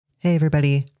Hey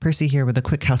everybody, Percy here with a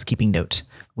quick housekeeping note.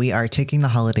 We are taking the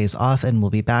holidays off and we'll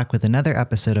be back with another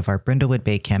episode of our Brindlewood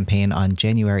Bay campaign on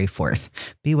January 4th.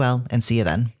 Be well and see you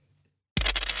then.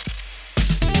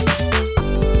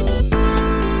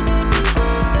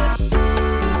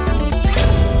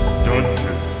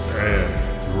 Dungeons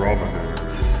and Dromedary.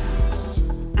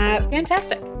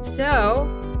 Fantastic.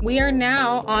 So we are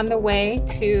now on the way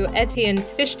to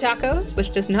Etienne's Fish Tacos,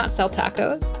 which does not sell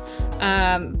tacos.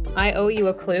 I owe you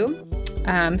a clue.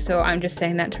 So I'm just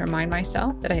saying that to remind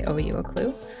myself that I owe you a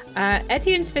clue.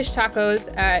 Etienne's Fish Tacos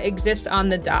exist on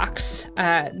the docks.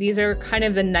 These are kind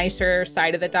of the nicer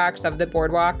side of the docks of the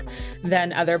boardwalk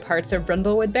than other parts of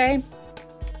Brindlewood Bay,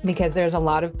 because there's a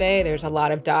lot of bay, there's a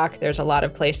lot of dock, there's a lot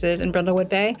of places in Brindlewood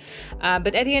Bay.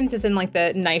 But Etienne's is in like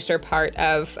the nicer part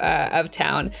of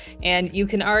town. And you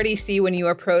can already see when you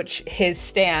approach his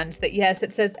stand that yes,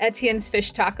 it says Etienne's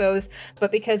Fish Tacos,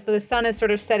 but because the sun is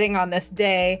sort of setting on this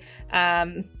day,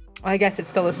 I guess it's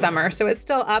still the summer, so it's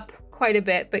still up quite a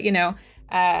bit, but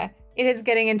it is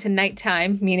getting into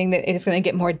nighttime, meaning that it is going to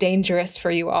get more dangerous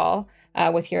for you all.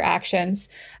 With your actions.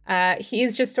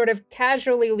 He's just sort of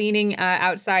casually leaning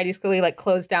outside. He's clearly like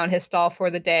closed down his stall for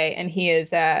the day, and he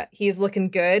is looking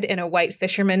good in a white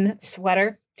fisherman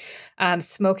sweater,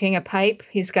 smoking a pipe.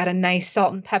 He's got a nice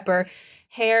salt and pepper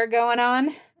hair going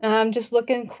on, just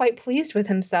looking quite pleased with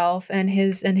himself and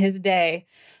his day,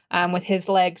 with his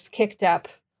legs kicked up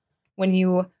when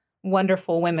you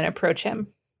wonderful women approach him.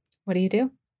 What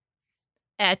do?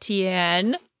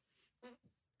 Etienne,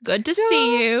 good to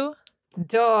see you.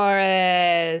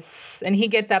 Doris. And he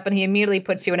gets up and he immediately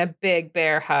puts you in a big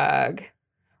bear hug.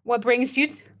 What brings you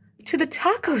to the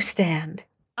taco stand?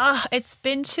 It's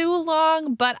been too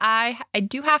long, but I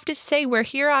do have to say we're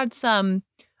here on some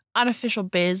unofficial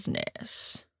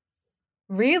business.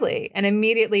 Really? And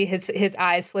immediately his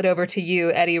eyes flit over to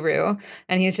you, Eddie Rue,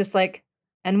 and he's just like,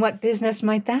 and what business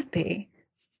might that be?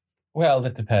 Well,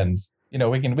 it depends.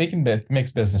 We can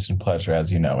mix business and pleasure,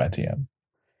 as you know, Etienne.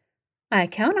 I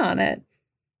count on it.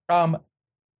 I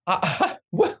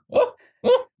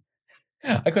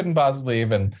couldn't possibly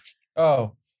even.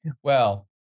 Oh, well,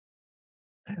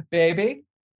 baby.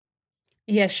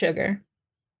 Yes, sugar.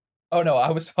 Oh no,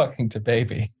 I was talking to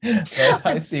baby. But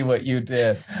I see what you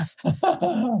did.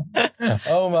 Oh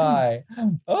my.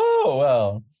 Oh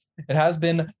well, it has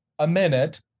been a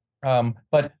minute.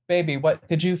 But baby, what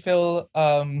could you fill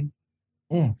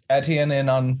Etienne in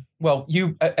on? Well,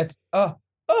 you.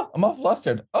 I'm all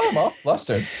flustered. Oh,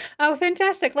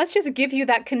 fantastic. Let's just give you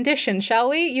that condition, shall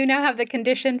we? You now have the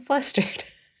condition flustered.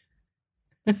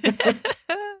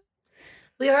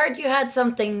 We heard you had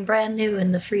something brand new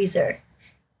in the freezer.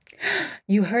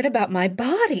 You heard about my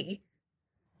body?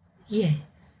 Yes.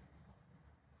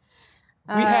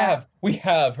 We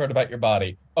have heard about your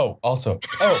body. Oh, also.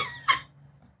 Oh.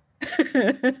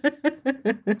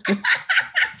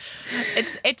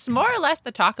 It's more or less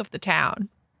the talk of the town.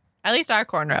 At least our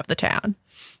corner of the town.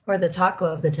 Or the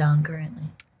taco of the town currently.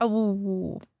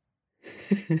 Oh.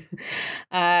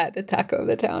 The taco of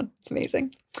the town. It's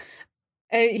amazing.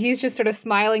 He's just sort of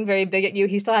smiling very big at you.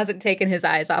 He still hasn't taken his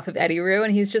eyes off of Eddie Rue,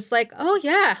 and he's just like, oh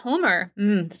yeah, Homer.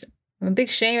 It's a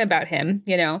big shame about him,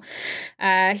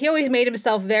 He always made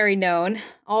himself very known,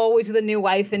 always with a new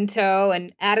wife in tow,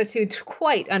 and attitudes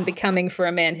quite unbecoming for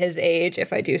a man his age,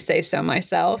 if I do say so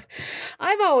myself.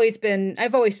 I've always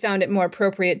found it more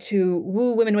appropriate to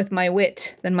woo women with my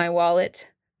wit than my wallet.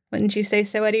 Wouldn't you say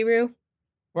so, Eddie Rue?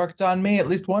 Worked on me at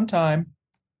least one time.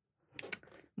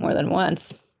 More than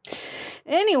once.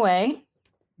 Anyway.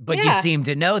 But yeah. You seem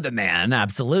to know the man,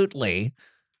 absolutely.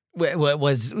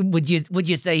 Would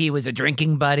you say he was a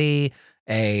drinking buddy,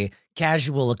 a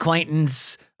casual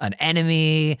acquaintance, an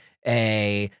enemy,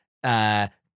 a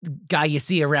guy you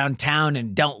see around town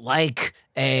and don't like,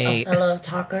 A fellow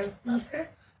taco lover?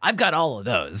 I've got all of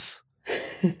those.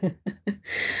 We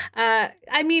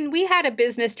had a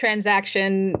business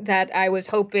transaction that I was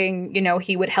hoping,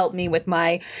 he would help me with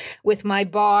my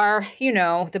bar,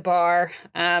 the bar.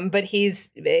 But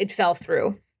it fell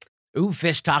through. Ooh,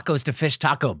 fish tacos to fish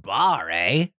taco bar,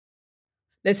 eh?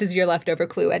 This is your leftover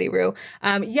clue, Eddie Rue.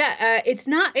 It's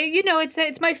not,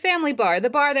 it's my family bar. The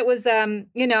bar that was,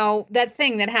 that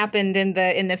thing that happened in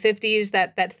the 50s,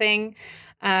 that thing.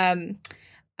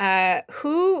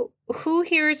 Who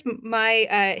here is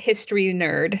my history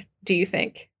nerd, do you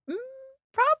think?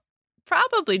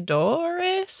 Probably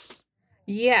Doris.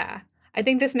 Yeah. I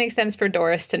think this makes sense for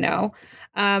Doris to know.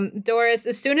 Doris,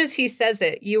 as soon as he says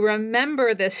it, you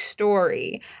remember this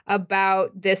story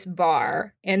about this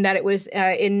bar and that it was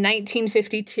in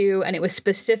 1952, and it was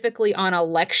specifically on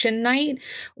election night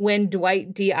when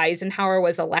Dwight D. Eisenhower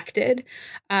was elected.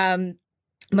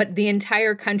 But the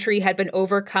entire country had been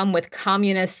overcome with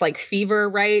communist like fever,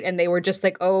 right? And they were just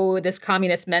like, oh, this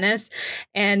communist menace.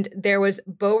 And there was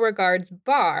Beauregard's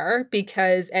bar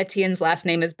because Etienne's last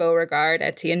name is Beauregard,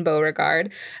 Etienne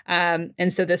Beauregard.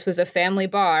 And so this was a family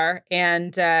bar,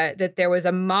 and that there was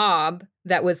a mob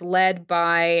that was led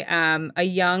by a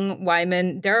young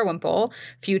Wyman Dalrymple,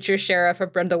 future sheriff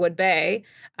of Brindlewood Bay.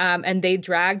 And they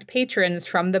dragged patrons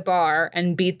from the bar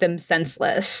and beat them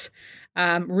senseless.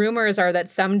 Rumors are that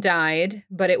some died,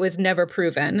 but it was never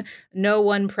proven. No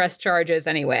one pressed charges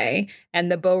anyway, and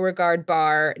the Beauregard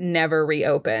bar never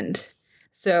reopened.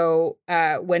 So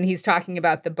when he's talking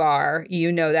about the bar, you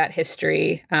know that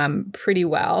history pretty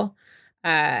well.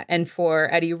 And for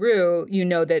Eddie Rue, you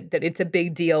know that it's a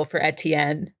big deal for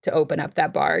Etienne to open up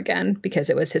that bar again because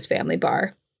it was his family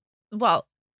bar. Well,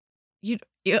 do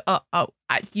you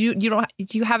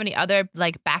have any other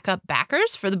like backup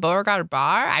backers for the Beauregard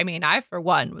bar? I mean, I for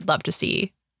one would love to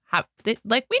see we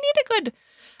need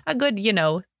a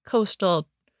good coastal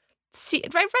sea,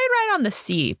 right on the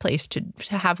sea place to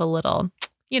have a little,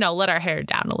 let our hair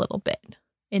down a little bit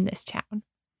in this town.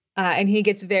 And he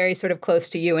gets very sort of close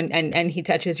to you and he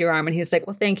touches your arm and he's like,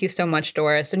 well, thank you so much,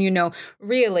 Doris. And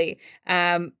really,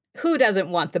 who doesn't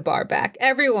want the bar back?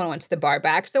 Everyone wants the bar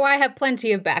back. So I have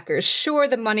plenty of backers. Sure,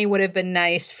 the money would have been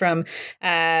nice from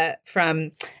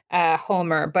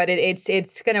Homer, but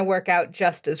it's going to work out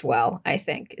just as well. I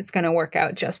think it's going to work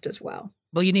out just as well.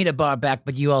 Well, you need a bar back,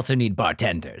 but you also need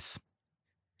bartenders.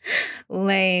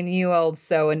 Lane, you old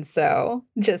so-and-so,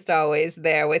 just always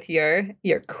there with your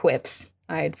quips.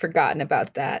 I had forgotten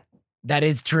about that. That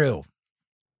is true.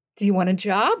 Do you want a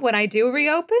job when I do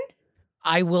reopen?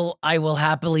 I will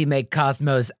happily make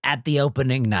Cosmos at the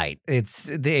opening night.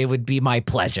 It would be my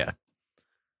pleasure.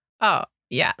 Oh,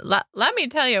 yeah. Let me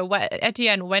tell you what,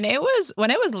 Etienne, when it was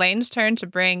Lane's turn to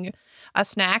bring a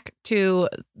snack to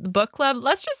the book club,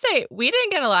 let's just say we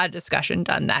didn't get a lot of discussion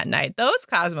done that night. Those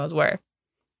Cosmos were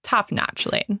top notch,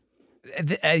 Lane.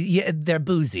 Yeah, they're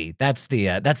boozy. That's the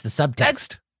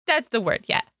subtext. That's the word.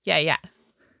 Yeah.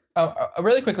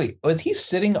 Really quickly, was he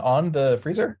sitting on the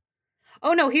freezer?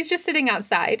 Oh, no, he's just sitting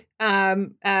outside.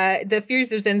 The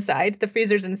freezer's inside. The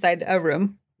freezer's inside a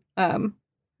room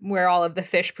where all of the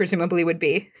fish presumably would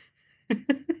be.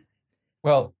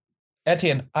 Well,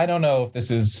 Etienne, I don't know if this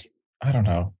is,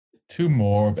 too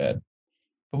morbid,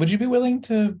 but would you be willing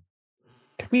to,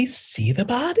 can we see the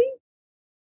body?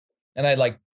 And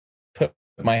I'd put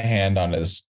my hand on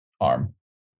his arm.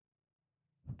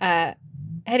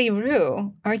 Eddie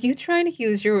Rue, are you trying to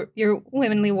use your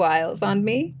womanly wiles on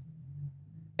me?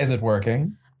 Is it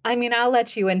working? I mean, I'll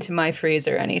let you into my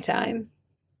freezer anytime.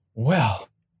 Well,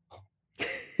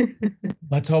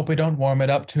 let's hope we don't warm it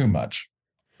up too much.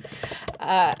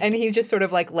 And he just sort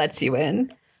of lets you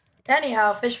in.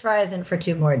 Anyhow, fish fry is in for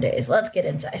 2 more days. Let's get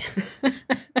inside.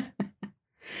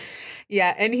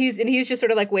 Yeah, and he's just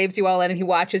sort of waves you all in and he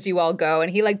watches you all go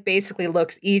and he basically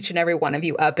looks each and every one of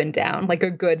you up and down like a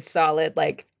good solid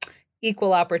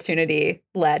equal opportunity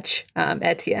lech.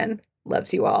 Etienne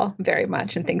loves you all very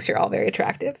much and thinks you're all very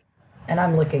attractive. And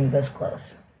I'm looking this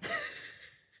close.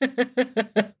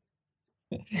 And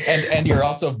you're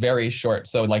also very short,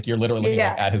 so you're literally looking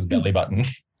at his belly button.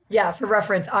 Yeah, for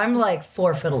reference, I'm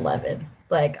 4'11".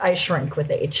 I shrink with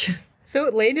age. So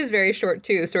Lane is very short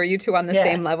too. So are you two on the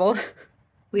same level?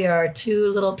 We are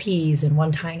 2 little peas in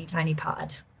one tiny, tiny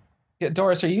pod. Yeah,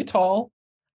 Doris, are you tall?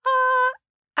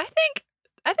 I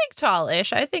think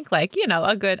tallish. I think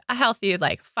a healthy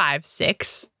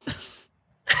 5'6".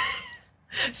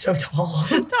 So tall.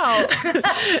 Tall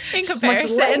in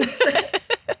comparison.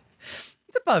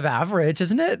 It's above average,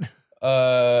 isn't it?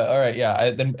 All right,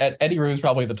 yeah. Then Eddie Rue is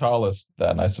probably the tallest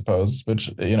then, I suppose,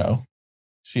 which,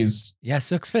 she's... Yeah,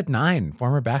 6'9",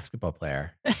 former basketball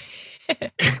player.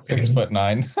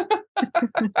 6'9".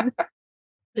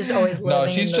 Just always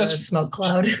living in the smoke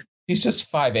cloud. He's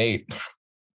just 5'8".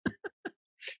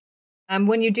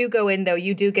 When you do go in, though,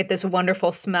 you do get this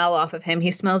wonderful smell off of him.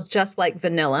 He smells just like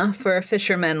vanilla for a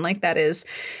fisherman. That is,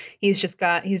 he's just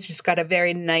got a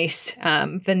very nice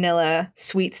vanilla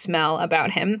sweet smell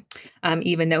about him,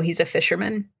 even though he's a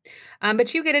fisherman.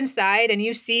 But you get inside and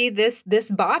you see this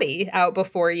body out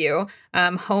before you,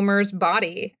 Homer's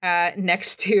body,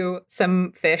 next to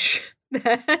some fish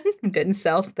that didn't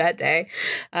sell that day,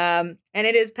 and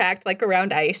it is packed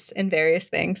around ice and various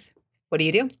things. What do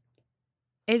you do?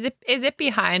 Is it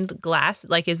behind glass?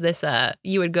 Like, is this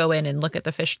you would go in and look at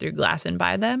the fish through glass and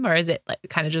buy them, or is it like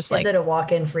kind of just like Is it a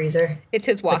walk-in freezer? It's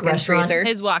his Like walk-in restaurant? freezer.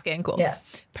 his walk-in? Cool. Yeah.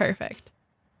 Perfect.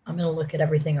 I'm gonna look at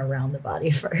everything around the body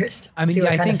first. I mean, see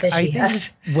what I kind think, of fish he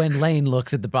has. when Lane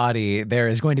looks at the body, there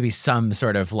is going to be some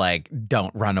sort of like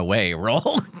 "don't run away"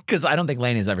 roll, because I don't think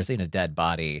Lane has ever seen a dead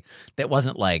body that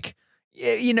wasn't like,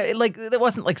 like there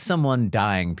wasn't like someone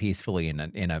dying peacefully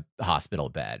in a hospital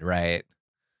bed, right?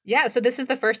 Yeah, so this is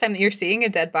the first time that you're seeing a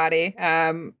dead body.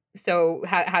 So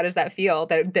how does that feel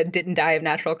that didn't die of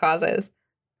natural causes?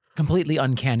 Completely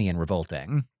uncanny and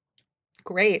revolting.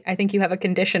 Great. I think you have a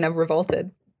condition of revolted.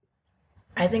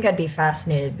 I think I'd be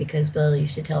fascinated because Bill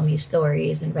used to tell me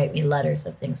stories and write me letters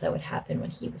of things that would happen when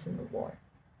he was in the war.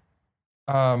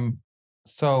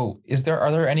 So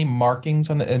are there any markings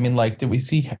on the, I mean, like, are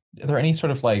there any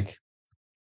sort of like,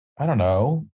 I don't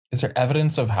know, is there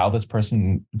evidence of how this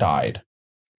person died?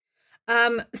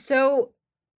 So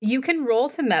you can roll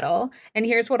to metal, and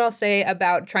here's what I'll say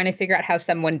about trying to figure out how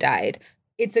someone died.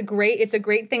 It's a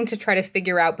great thing to try to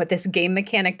figure out, but this game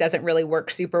mechanic doesn't really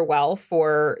work super well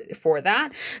for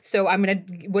that. So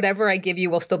whatever I give you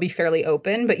will still be fairly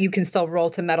open, but you can still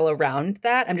roll to metal around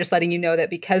that. I'm just letting you know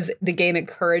that because the game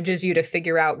encourages you to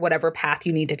figure out whatever path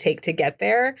you need to take to get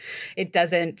there, it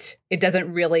doesn't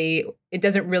really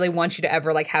want you to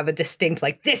ever like have a distinct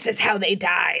like this is how they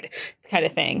died kind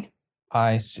of thing.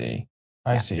 I see.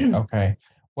 Okay.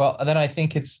 Well, then I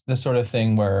think it's the sort of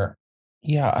thing where,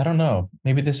 yeah, I don't know.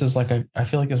 Maybe this is like I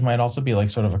feel like this might also be like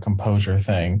sort of a composure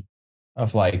thing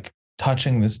of like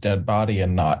touching this dead body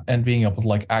and being able to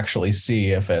like actually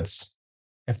see if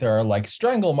there are like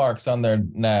strangle marks on their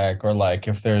neck, or like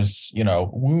if there's,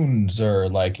 wounds, or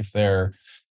like if they're,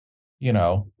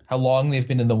 how long they've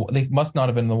been they must not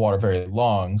have been in the water very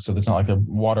long. So it's not like they're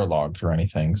waterlogged or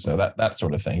anything. So that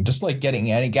sort of thing, just like gathering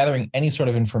any sort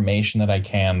of information that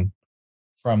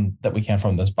we can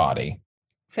from this body.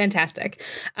 Fantastic.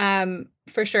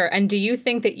 For sure. And do you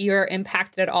think that you're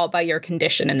impacted at all by your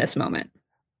condition in this moment?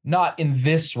 Not in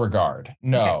this regard.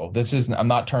 No, okay. I'm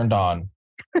not turned on.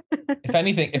 If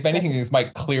anything, this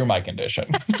might clear my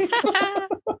condition.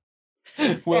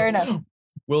 Fair enough.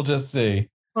 We'll just see.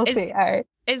 We'll see. All right.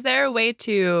 Is there a way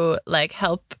to like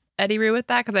help Eddie Rue with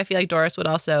that? Because I feel like Doris would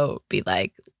also be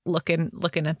like looking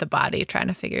at the body, trying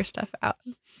to figure stuff out.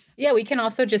 Yeah, we can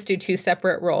also just do 2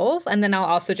 separate rolls, and then I'll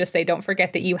also just say, don't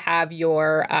forget that you have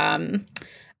your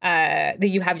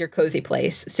cozy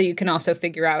place, so you can also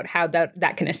figure out how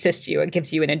that can assist you. It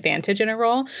gives you an advantage in a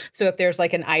roll. So if there's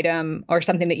like an item or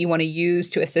something that you want to use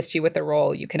to assist you with the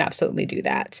roll, you can absolutely do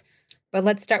that. But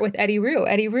let's start with Eddie Rue.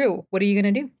 Eddie Rue, what are you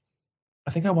going to do?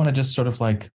 I think I want to just sort of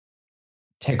like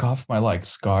take off my like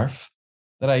scarf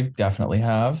that I definitely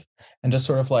have, and just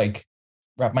sort of like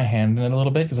wrap my hand in it a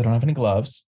little bit because I don't have any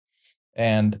gloves.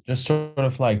 And just sort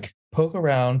of like poke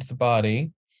around the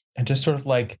body and just sort of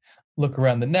like look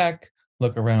around the neck,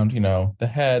 look around, the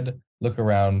head, look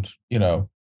around,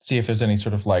 see if there's any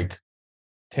sort of like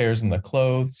tears in the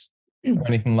clothes or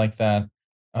anything like that,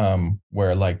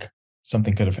 where like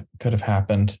something could have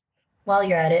happened. While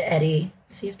you're at it, Eddie,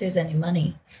 see if there's any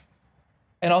money.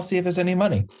 And I'll see if there's any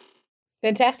money.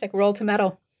 Fantastic. Roll to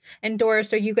metal. And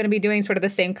Doris, are you going to be doing sort of the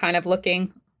same kind of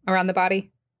looking around the body?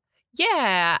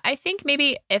 Yeah, I think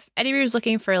maybe if Eddie Rue's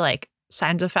looking for like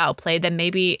signs of foul play, then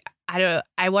maybe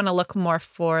I want to look more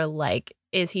for like,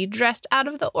 is he dressed out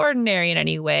of the ordinary in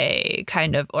any way,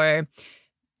 kind of, or,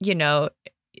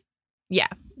 yeah,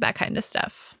 that kind of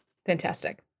stuff.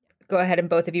 Fantastic. Go ahead and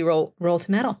both of you roll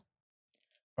to metal.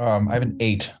 I have an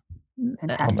 8.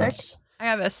 Fantastic. I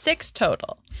have a 6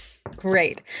 total.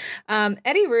 Great.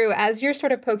 Eddie Rue, as you're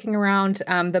sort of poking around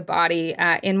the body,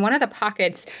 in one of the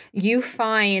pockets, you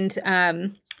find a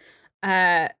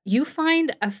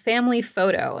family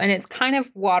photo, and it's kind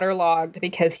of waterlogged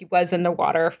because he was in the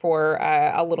water for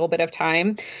a little bit of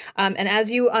time. And as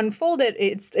you unfold it,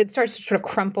 it starts to sort of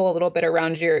crumple a little bit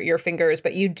around your fingers,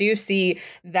 but you do see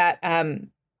that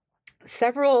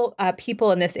several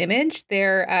people in this image,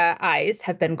 their eyes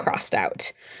have been crossed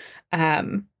out.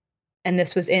 And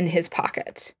this was in his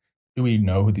pocket. Do we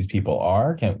know who these people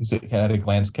are? At a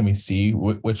glance, can we see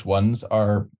which ones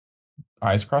are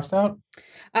eyes crossed out?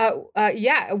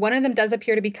 Yeah, one of them does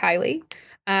appear to be Kylie.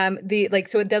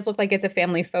 So it does look like it's a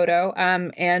family photo.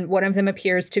 And one of them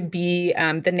appears to be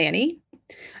the nanny.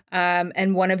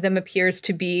 And one of them appears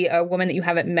to be a woman that you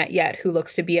haven't met yet, who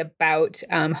looks to be about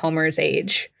Homer's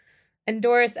age. And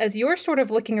Doris, as you're sort of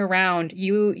looking around,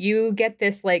 you get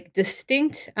this like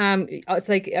distinct, it's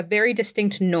like a very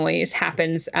distinct noise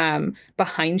happens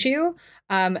behind you,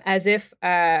 as if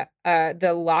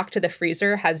the lock to the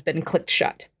freezer has been clicked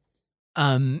shut.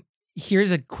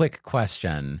 Here's a quick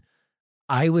question.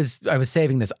 I was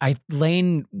saving this.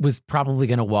 Lane was probably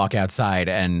going to walk outside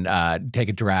and take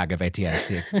a drag of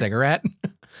Etienne's cigarette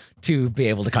to be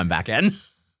able to come back in.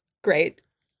 Great.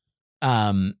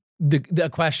 The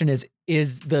question is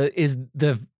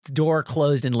the door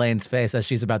closed in Lane's face as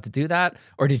she's about to do that,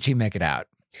 or did she make it out?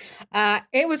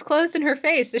 It was closed in her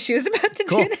face as she was about to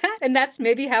Cool. do that, and that's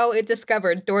maybe how it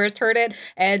discovered. Doris heard it,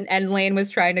 and Lane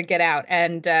was trying to get out,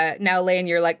 and now Lane,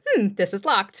 you're like, this is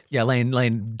locked. Yeah,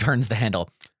 Lane turns the handle.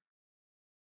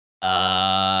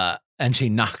 And she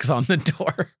knocks on the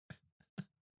door.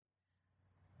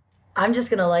 I'm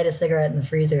just gonna light a cigarette in the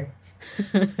freezer.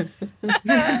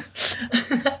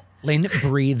 Lane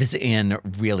breathes in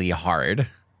really hard.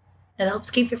 It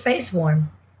helps keep your face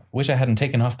warm. Wish I hadn't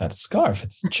taken off that scarf.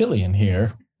 It's chilly in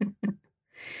here.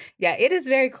 Yeah, it is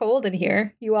very cold in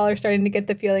here. You all are starting to get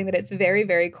the feeling that it's very,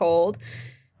 very cold.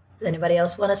 Does anybody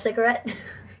else want a cigarette?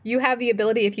 You have the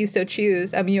ability, if you so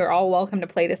choose. I mean, you're all welcome to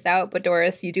play this out, but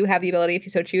Doris, you do have the ability, if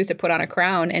you so choose, to put on a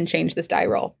crown and change this die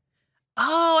roll.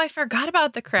 Oh, I forgot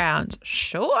about the crowns.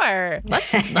 Sure.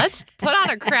 Let's put on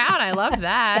a crown. I love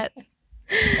that.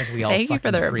 As we all Thank you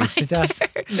for fucking the freeze to reminder.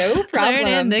 death. No problem.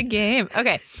 Learn in the game.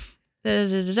 Okay.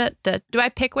 Do I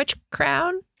pick which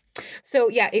crown? So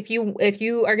yeah, if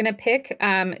you are gonna pick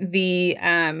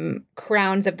the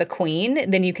crowns of the queen,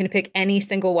 then you can pick any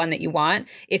single one that you want.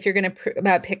 If you're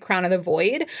gonna pick Crown of the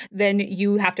Void, then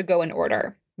you have to go in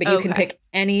order. But you can Okay. pick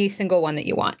any single one that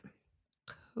you want.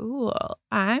 Cool.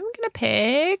 I'm going to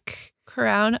pick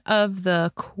Crown of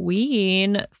the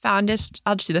Queen. I'll just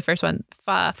do the first one.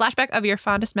 Flashback of your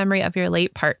fondest memory of your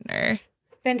late partner.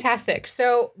 Fantastic.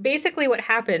 So basically what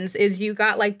happens is you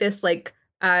got this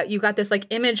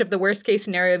image of the worst case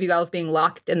scenario of you guys being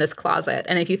locked in this closet.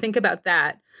 And if you think about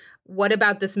that, what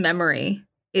about this memory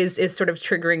is sort of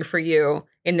triggering for you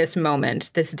in this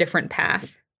moment, this different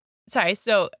path? Sorry.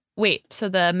 So wait, so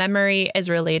the memory is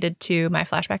related to my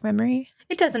flashback memory?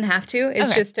 It doesn't have to.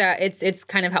 It's Okay. just it's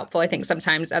kind of helpful, I think,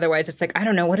 sometimes. Otherwise, it's like, I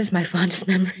don't know, what is my fondest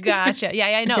memory? Gotcha. Yeah,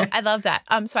 I know. I love that.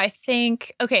 So I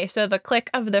think, okay, so the click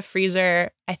of the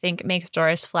freezer, I think, makes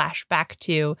Doris flash back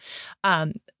to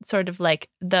sort of like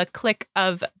the click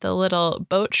of the little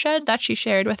boat shed that she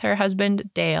shared with her husband,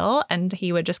 Dale. And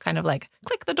he would just kind of like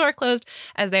click the door closed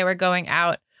as they were going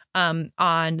out on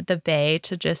the bay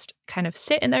to just kind of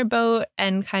sit in their boat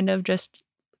and kind of just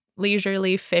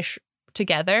leisurely fish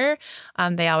together.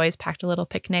 They always packed a little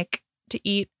picnic to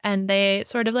eat, and they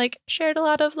sort of like shared a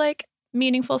lot of like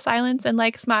meaningful silence and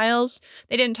like smiles.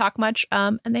 They didn't talk much,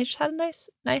 and they just had a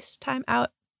nice time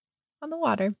out on the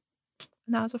water,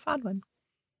 and that was a fun one.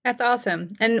 That's awesome.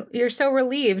 And you're so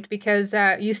relieved because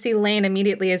you see Lane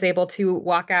immediately is able to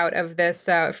walk out of this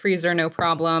freezer, no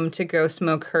problem, to go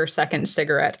smoke her second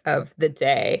cigarette of the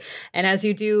day. And as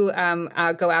you do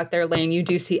go out there, Lane, you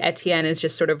do see Etienne is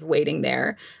just sort of waiting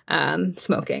there,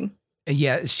 smoking.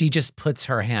 Yeah, she just puts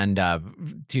her hand up,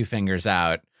 2 fingers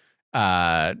out,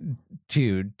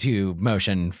 to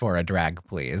motion for a drag,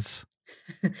 please.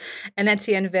 And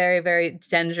Etienne very, very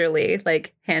gingerly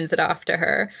hands it off to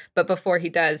her. But before he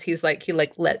does, he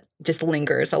just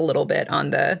lingers a little bit on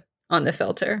the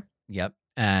filter. Yep.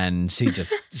 And she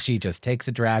just takes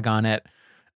a drag on it,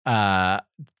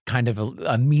 kind of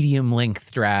a medium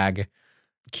length drag,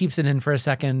 keeps it in for a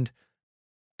second,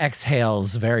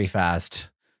 exhales very fast,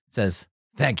 says,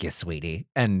 "Thank you, sweetie,"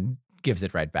 and gives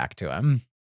it right back to him.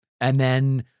 And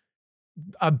then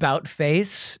about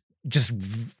face just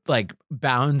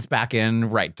bounds back in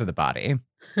right to the body.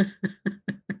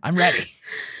 I'm ready.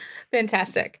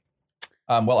 Fantastic.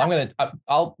 Well,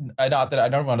 I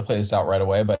don't want to play this out right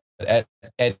away, but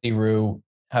Eddie Rue,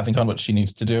 having done what she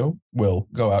needs to do, will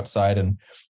go outside and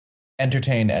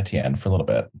entertain Etienne for a little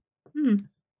bit.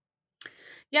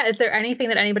 Yeah. Is there anything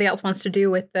that anybody else wants to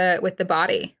do with the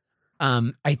body?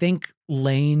 I think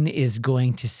Lane is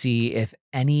going to see if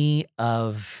any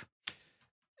of,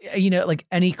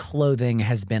 any clothing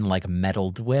has been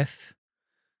meddled with.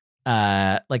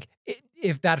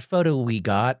 If that photo we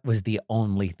got was the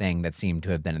only thing that seemed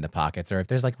to have been in the pockets, or if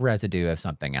there's residue of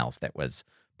something else that was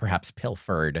perhaps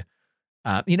pilfered.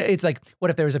 It's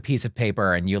what if there was a piece of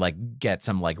paper and you get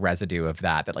some residue of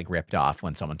that ripped off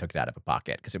when someone took it out of a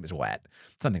pocket because it was wet,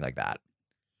 something like that.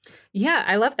 Yeah,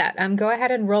 I love that. Go ahead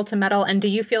and roll to meddle. And do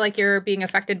you feel like you're being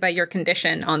affected by your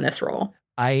condition on this roll?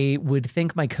 I would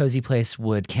think my cozy place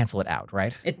would cancel it out,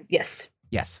 right? Yes.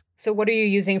 Yes. So what are you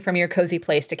using from your cozy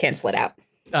place to cancel it out?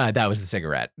 That was the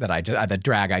cigarette that the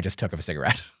drag I just took of a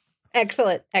cigarette.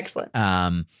 Excellent. Excellent.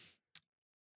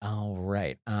 All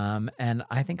right. And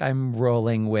I think I'm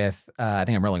rolling with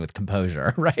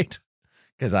composure, right?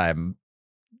 Because I'm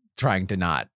trying to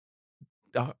not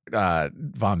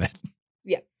vomit.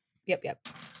 Yep.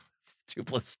 2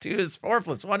 + 2 is 4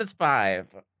 + 1 is 5.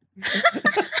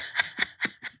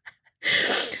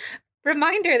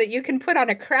 Reminder that you can put on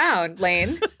a crown,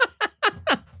 Lane.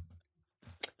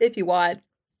 If you want.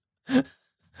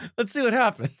 Let's see what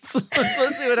happens.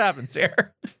 Let's see what happens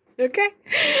here. Okay.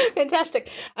 Fantastic.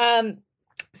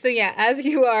 So yeah, as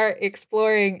you are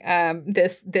exploring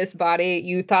this body,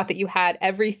 you thought that you had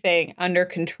everything under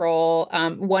control,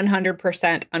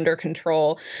 100% under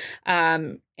control.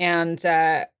 And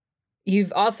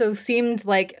you've also seemed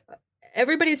like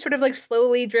everybody's sort of like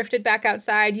slowly drifted back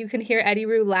outside. You can hear Eddie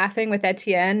Rue laughing with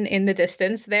Etienne in the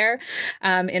distance there,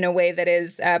 in a way that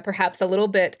is perhaps a little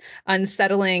bit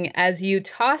unsettling as you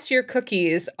toss your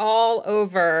cookies all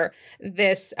over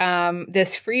this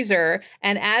this freezer.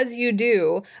 And as you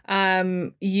do,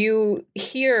 you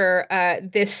hear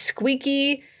this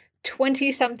squeaky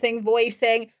 20-something voice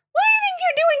saying, "What do you think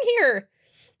you're doing here?"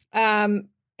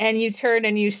 And you turn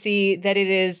and you see that it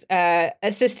is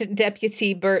Assistant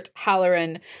Deputy Bert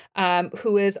Halloran,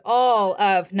 who is all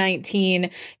of 19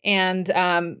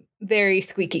 and very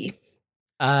squeaky.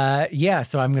 Yeah,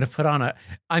 so I'm going to put on a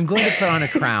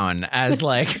crown as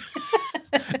like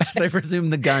as I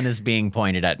presume the gun is being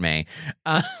pointed at me.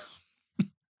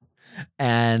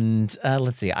 And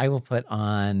let's see. I will put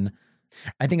on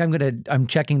I'm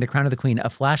checking the Crown of the Queen, a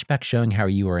flashback showing how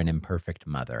you were an imperfect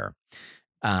mother.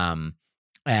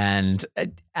 And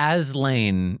as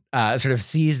Lane sort of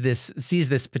sees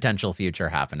this potential future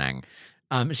happening,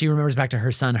 she remembers back to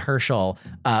her son Herschel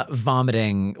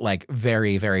vomiting like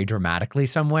very, very dramatically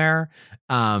somewhere.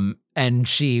 And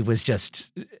she was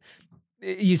just,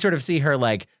 you sort of see her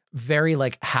like very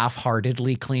like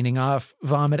half-heartedly cleaning off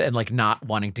vomit and like not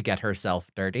wanting to get herself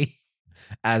dirty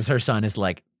as her son is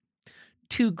like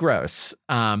too gross.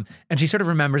 And she sort of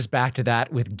remembers back to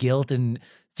that with guilt and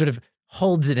sort of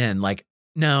holds it in like,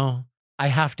 no, I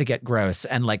have to get gross,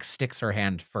 and like sticks her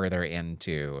hand further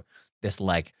into this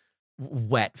like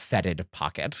wet fetid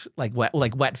pocket, like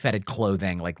wet fetid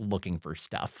clothing, like looking for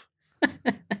stuff.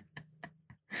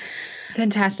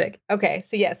 Fantastic. Okay,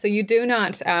 so you do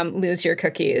not lose your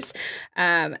cookies,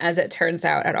 as it turns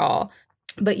out at all,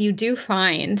 but you do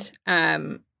find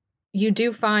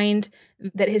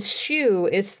that his shoe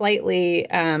is slightly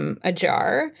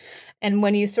ajar. And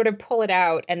when you sort of pull it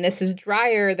out, and this is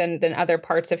drier than other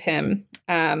parts of him,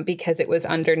 because it was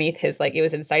underneath it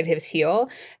was inside his heel,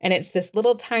 and it's this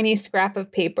little tiny scrap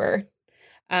of paper.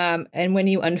 And when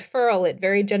you unfurl it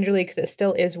very gingerly, because it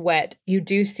still is wet, you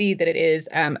do see that it is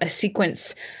a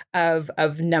sequence of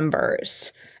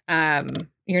numbers.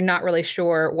 You're not really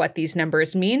sure what these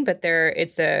numbers mean, but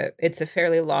it's a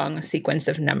fairly long sequence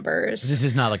of numbers. This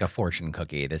is not like a fortune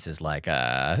cookie. This is like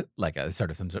a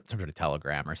sort of some sort of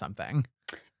telegram or something.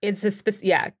 It's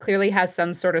clearly has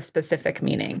some sort of specific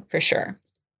meaning for sure.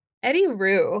 Eddie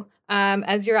Rue,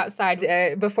 as you're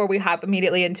outside, before we hop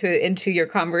immediately into your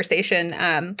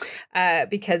conversation,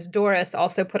 because Doris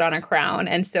also put on a crown,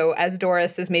 and so as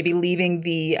Doris is maybe leaving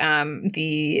the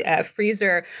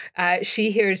freezer,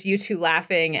 she hears you two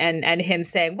laughing and him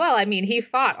saying, "Well, I mean, he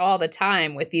fought all the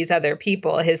time with these other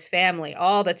people, his family,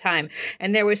 all the time,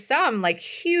 and there was some like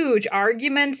huge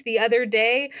argument the other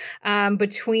day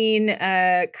between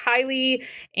Kylie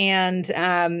and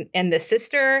the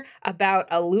sister about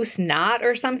a loose knot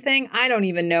or something. I don't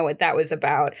even know what that was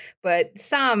about, but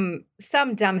some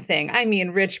dumb thing. I mean,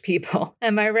 rich people.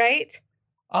 Am I right?"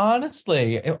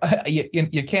 Honestly,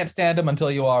 you can't stand them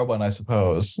until you are one, I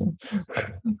suppose.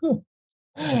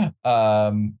 That's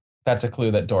a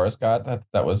clue that Doris got.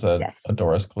 That was a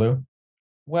Doris clue.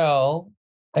 Well,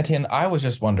 Etienne, I was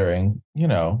just wondering,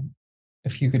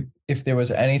 if there was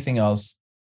anything else.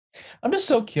 I'm just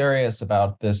so curious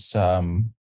about this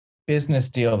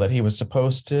business deal that he was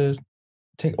supposed to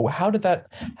take. How did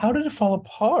it fall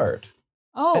apart?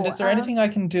 Oh, and is there anything I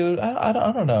can do? I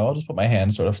don't know. I'll just put my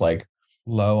hand sort of like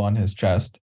low on his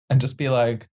chest and just be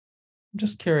like, I'm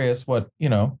just curious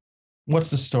what's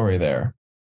the story there?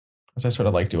 Because I sort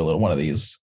of like do a little one of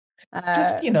these.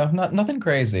 Just, nothing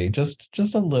crazy. Just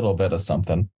a little bit of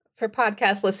something. For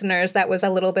podcast listeners, that was a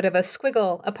little bit of a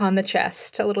squiggle upon the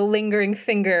chest, a little lingering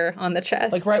finger on the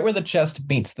chest. Like right where the chest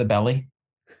meets the belly.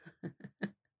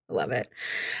 Love it.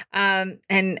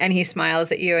 And he smiles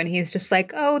at you and he's just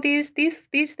like, "Oh, these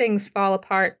things fall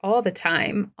apart all the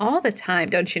time,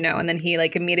 don't you know?" And then he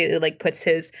like immediately like puts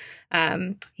his,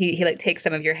 he like takes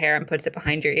some of your hair and puts it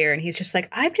behind your ear. And he's just like,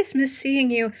 "I've just missed seeing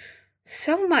you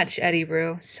so much, Eddie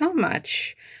Rue, so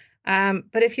much.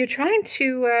 But if you're trying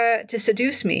to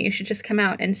seduce me, you should just come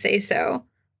out and say so."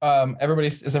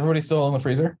 Is everybody still in the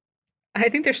freezer? I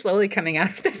think they're slowly coming out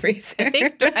of the freezer.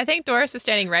 I think Doris is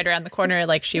standing right around the corner,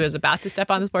 like she was about to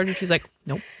step on this board, and she's like,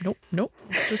 "Nope, nope, nope.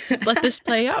 Just let this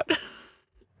play out."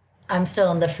 I'm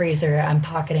still in the freezer. I'm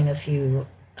pocketing a few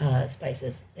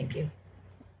spices. Thank you.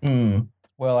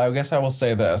 Well, I guess I will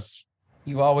say this.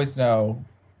 You always know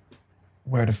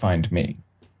where to find me.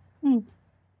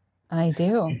 I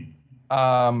do.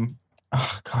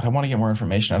 Oh God, I want to get more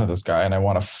information out of this guy, and I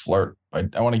want to flirt.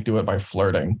 I want to do it by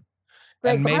flirting.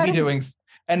 Great, And go ahead.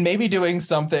 maybe doing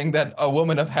something that a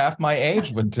woman of half my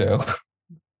age would do.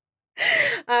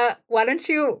 Why don't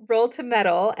you roll to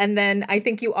meddle? And then I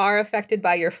think you are affected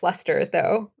by your fluster,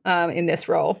 though, in this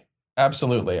roll.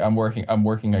 Absolutely. I'm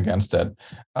working against it.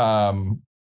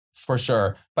 For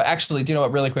sure. But actually, do you know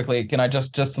what, really quickly, can I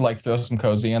just to like throw some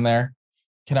cozy in there?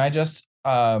 Can I just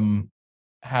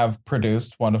have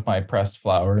produced one of my pressed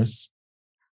flowers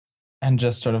and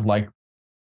just sort of like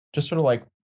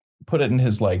put it in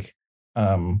his like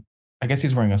I guess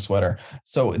he's wearing a sweater.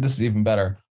 So this is even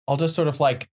better. I'll just sort of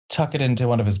like tuck it into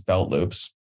one of his belt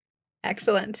loops.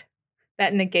 Excellent.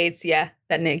 That negates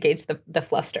the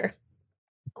fluster.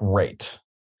 Great.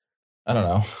 I don't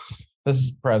know. This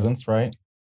is presents, right?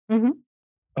 Mm-hmm.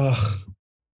 Ugh.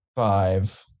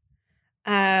 5.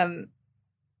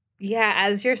 Yeah,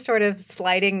 as you're sort of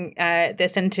sliding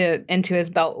this into his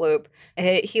belt loop,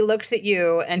 he looks at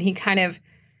you and he kind of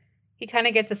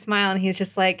gets a smile and he's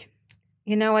just like,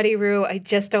 you know what, Eru, I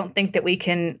just don't think that we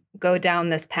can go down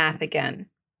this path again.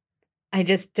 I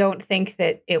just don't think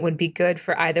that it would be good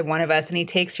for either one of us. And he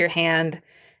takes your hand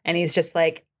and he's just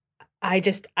like, I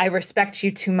respect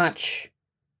you too much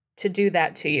to do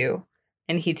that to you.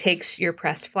 And he takes your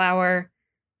pressed flower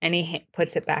and he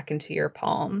puts it back into your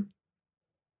palm.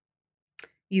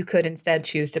 You could instead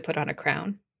choose to put on a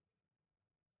crown.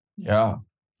 Yeah.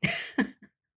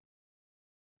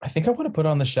 I think I want to put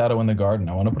on the shadow in the garden.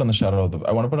 I want to put on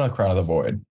the crown of the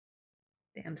void.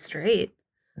 Damn straight.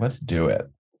 Let's do it.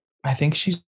 I think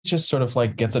she just sort of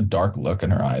like gets a dark look in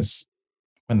her eyes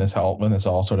when this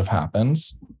all sort of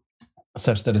happens,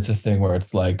 such that it's a thing where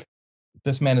it's like,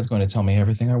 this man is going to tell me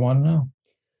everything I want to know.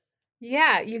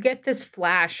 Yeah, you get this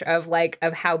flash of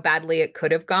how badly it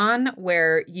could have gone,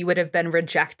 where you would have been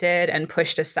rejected and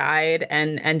pushed aside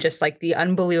and just like the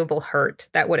unbelievable hurt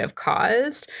that would have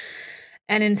caused.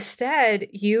 And instead,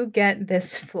 you get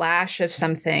this flash of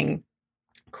something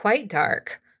quite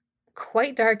dark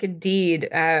indeed.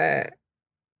 And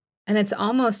it's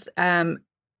almost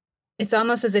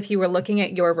as if you were looking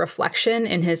at your reflection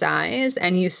in his eyes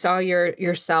and you saw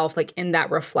yourself like in that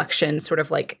reflection, sort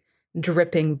of like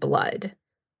dripping blood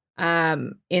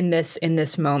in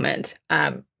this moment.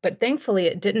 But thankfully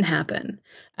it didn't happen.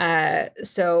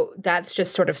 So that's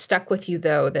just sort of stuck with you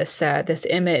though, this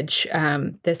image,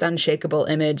 this unshakable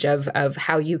image of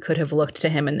how you could have looked to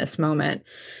him in this moment.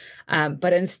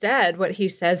 But instead, what he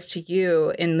says to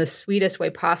you in the sweetest way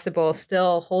possible,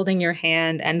 still holding your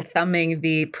hand and thumbing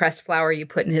the pressed flower you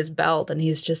put in his belt. And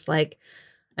he's just like,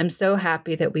 I'm so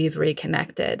happy that we've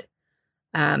reconnected.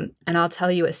 And I'll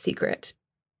tell you a secret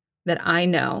that I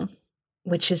know,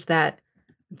 which is that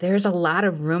there's a lot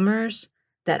of rumors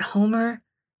that Homer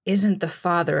isn't the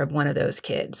father of one of those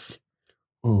kids.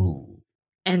 Ooh.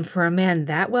 And for a man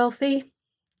that wealthy,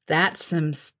 that's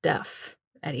some stuff,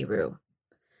 Eddie Rue.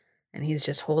 And he's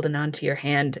just holding on to your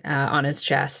hand on his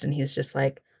chest. And he's just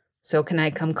like, so can I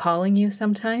come calling you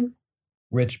sometime?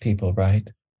 Rich people, right?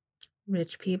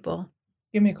 Rich people.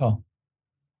 Give me a call.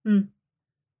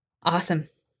 Awesome.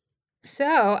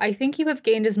 So I think you have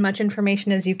gained as much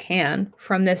information as you can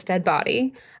from this dead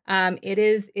body. It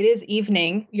is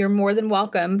evening. You're more than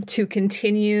welcome to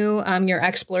continue your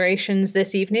explorations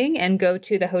this evening and go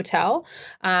to the hotel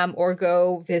or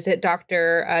go visit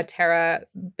Dr. Tara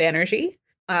Banerjee,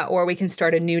 or we can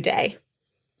start a new day.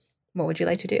 What would you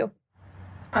like to do?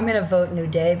 I'm going to vote new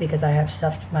day because I have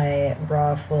stuffed my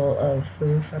bra full of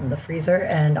food from the freezer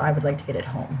and I would like to get it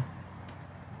home.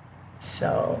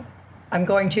 So I'm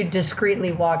going to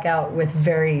discreetly walk out with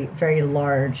very, very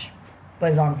large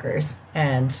bazonkers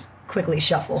and quickly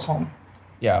shuffle home.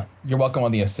 Yeah, you're welcome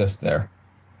on the assist there.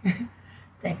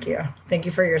 Thank you. Thank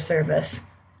you for your service.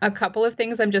 A couple of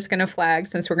things I'm just going to flag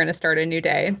since we're going to start a new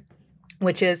day,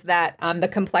 which is that the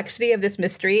complexity of this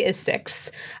mystery is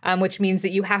 6, which means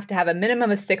that you have to have a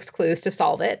minimum of 6 clues to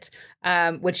solve it,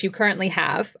 which you currently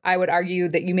have. I would argue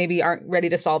that you maybe aren't ready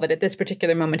to solve it at this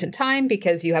particular moment in time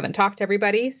because you haven't talked to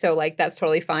everybody. So that's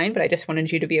totally fine, but I just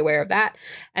wanted you to be aware of that.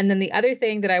 And then the other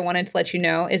thing that I wanted to let you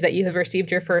know is that you have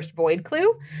received your first void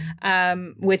clue,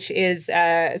 which is,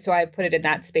 so I put it in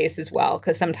that space as well,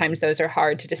 because sometimes those are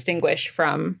hard to distinguish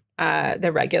from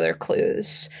the regular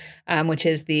clues, which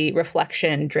is the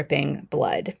reflection dripping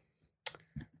blood.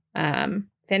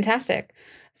 Fantastic.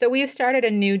 So we've started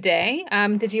a new day.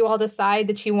 Did you all decide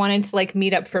that you wanted to like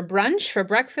meet up for brunch, for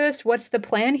breakfast? What's the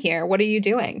plan here? What are you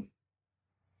doing?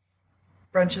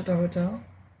 Brunch at the hotel.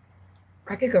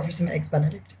 I could go for some eggs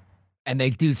Benedict. And they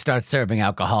do start serving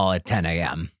alcohol at 10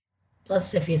 a.m.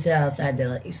 Plus, if you sit outside, they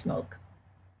let you smoke.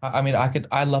 I mean,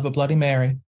 I love a Bloody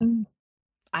Mary.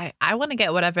 I want to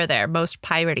get whatever their most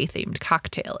piratey themed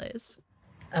cocktail is.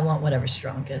 I want whatever's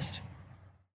strongest.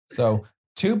 So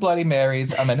 2 Bloody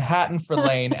Marys, a Manhattan for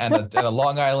Lane, and a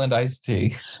Long Island iced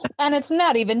tea. And it's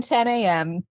not even 10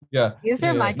 a.m. Yeah. These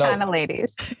are my kind of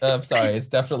ladies. I'm sorry.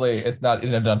 It's not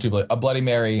too Bloody. A Bloody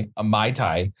Mary, a Mai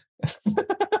Tai.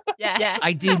 Yeah.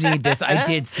 I do need this. I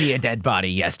did see a dead body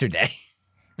yesterday.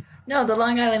 No, the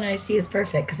Long Island iced tea is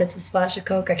perfect because it's a splash of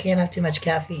Coke. I can't have too much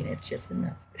caffeine. It's just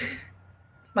enough.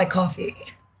 It's my coffee.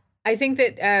 I think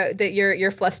that that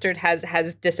your flustered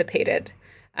has dissipated.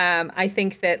 I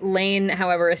think that Lane,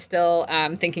 however, is still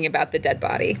thinking about the dead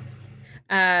body.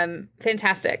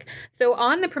 Fantastic. So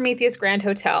on the Prometheus Grand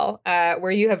Hotel,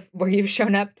 where you've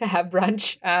shown up to have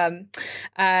brunch,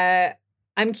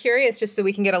 I'm curious, just so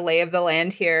we can get a lay of the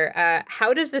land here.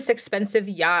 How does this expensive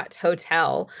yacht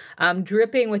hotel,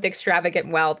 dripping with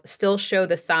extravagant wealth, still show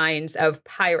the signs of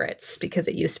pirates? Because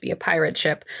it used to be a pirate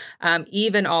ship,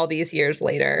 even all these years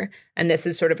later. And this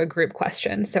is sort of a group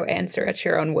question, so answer at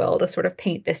your own will to sort of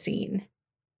paint the scene.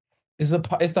 Is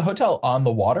the hotel on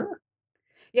the water?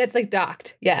 Yeah, it's like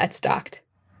docked. Yeah, it's docked.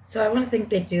 So I want to think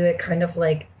they do it kind of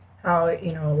like how,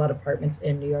 a lot of apartments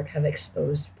in New York have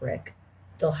exposed brick.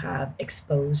 They'll have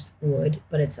exposed wood,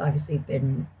 but it's obviously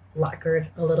been lacquered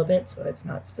a little bit, so it's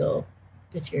not still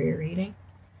deteriorating.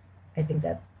 I think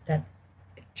that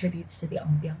attributes to the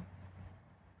ambiance.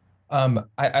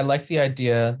 I like the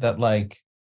idea that like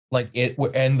it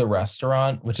in the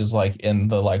restaurant, which is like in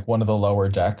the like one of the lower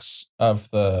decks of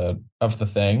the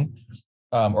thing,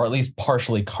 or at least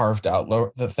partially carved out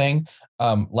the thing.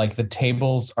 Like the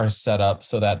tables are set up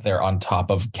so that they're on top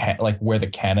of like where the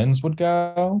cannons would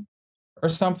go. Or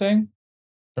something.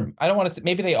 I don't want to say,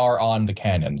 maybe they are on the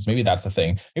cannons. Maybe that's the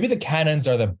thing. Maybe the cannons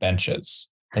are the benches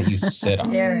that you sit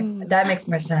on. Yeah, that makes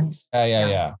more sense.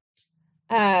 Yeah.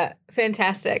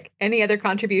 Fantastic. Any other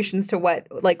contributions to what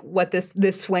this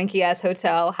swanky ass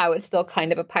hotel, how it's still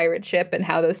kind of a pirate ship, and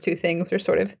how those two things are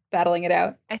sort of battling it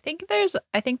out? I think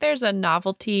there's a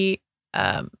novelty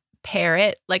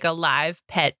parrot, like a live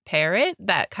pet parrot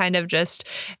that kind of just,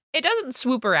 it doesn't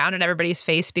swoop around in everybody's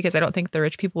face because I don't think the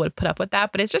rich people would put up with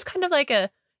that, but it's just kind of like an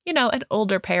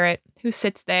older parrot who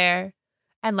sits there,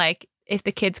 and like if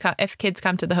kids come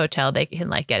to the hotel, they can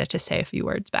like get it to say a few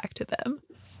words back to them.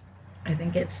 I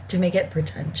think it's to make it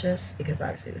pretentious, because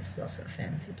obviously this is also a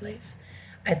fancy place.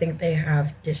 I think they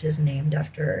have dishes named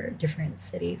after different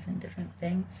cities and different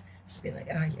things. Just to be like,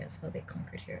 yes, well, they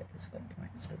conquered here at this one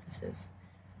point, so this is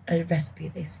a recipe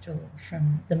they stole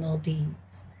from the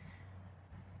Maldives,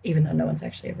 even though no one's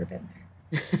actually ever been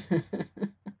there.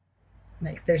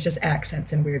 Like, there's just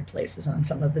accents in weird places on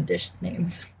some of the dish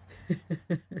names.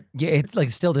 Yeah, it's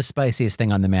like still the spiciest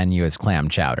thing on the menu is clam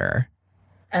chowder.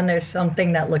 And there's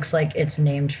something that looks like it's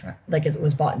named from, like it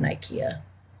was bought in IKEA.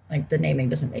 Like the naming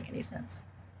doesn't make any sense.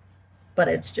 But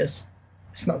it's just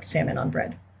smoked salmon on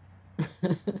bread.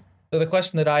 So the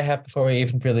question that I have before we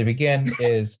even really begin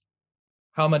is,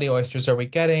 how many oysters are we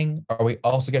getting? Are we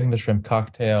also getting the shrimp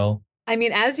cocktail? I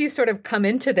mean, as you sort of come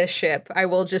into this ship, I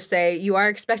will just say you are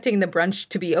expecting the brunch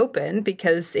to be open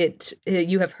because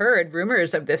you have heard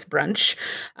rumors of this brunch.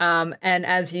 And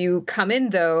as you come in,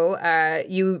 though,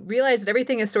 you realize that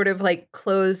everything is sort of like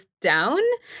closed down.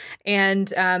 And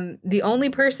the only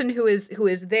person who is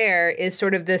there is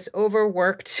sort of this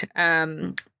overworked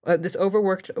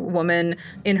woman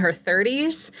in her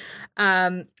 30s.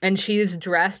 And she's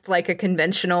dressed like a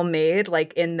conventional maid,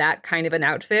 like in that kind of an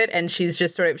outfit. And she's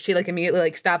just she like immediately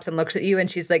like stops and looks at you, and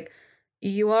she's like,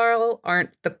 "You all aren't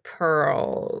the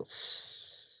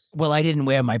pearls." Well, I didn't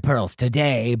wear my pearls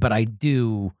today, but I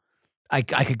do. I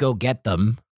could go get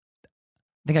them. I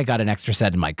think I got an extra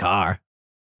set in my car.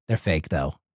 They're fake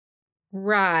though.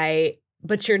 Right.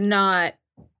 But you're not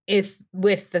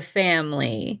with the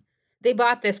family. They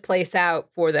bought this place out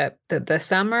for the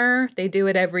summer. They do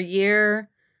it every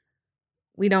year.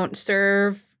 We don't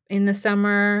serve in the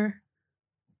summer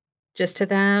just to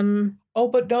them. Oh,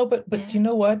 but you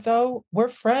know what though? We're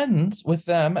friends with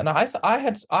them, and I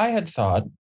had thought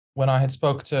when I had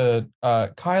spoke to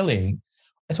Kylie.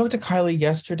 I spoke to Kylie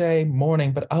yesterday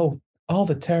morning, but all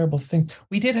the terrible things.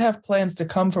 We did have plans to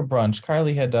come for brunch.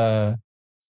 Kylie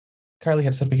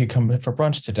had said we could come for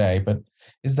brunch today, but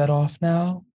Is that off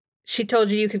now? She told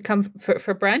you could come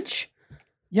for brunch?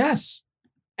 Yes.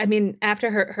 I mean,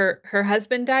 after her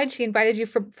husband died, she invited you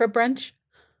for brunch?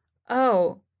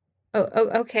 Oh,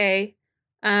 okay.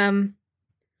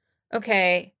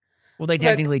 Okay. Well, they Look-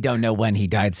 technically don't know when he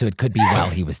died, so it could be while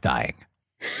he was dying.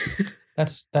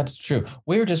 That's true.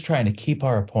 We're just trying to keep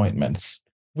our appointments.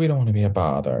 We don't want to be a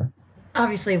bother.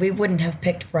 Obviously, we wouldn't have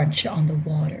picked brunch on the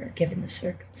water given the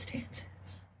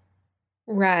circumstances.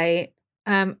 Right.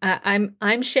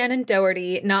 I'm Shannon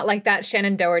Doherty, not like that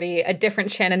Shannon Doherty, a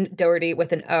different Shannon Doherty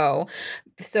with an O.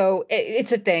 So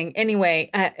it's a thing. Anyway,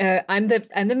 I'm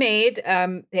the maid.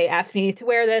 They asked me to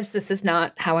wear this. This is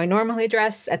not how I normally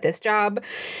dress at this job.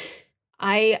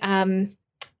 Okay.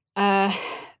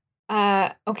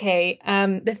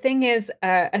 The thing is,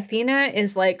 Athena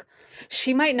is like,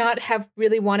 she might not have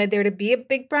really wanted there to be a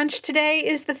big brunch today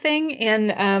is the thing.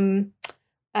 And,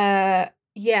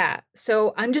 yeah,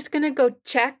 so I'm just going to go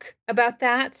check about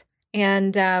that.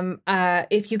 And,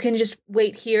 if you can just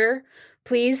wait here,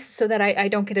 please, so that I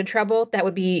don't get in trouble, that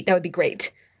would be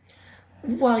great.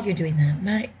 While you're doing that,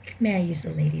 may I use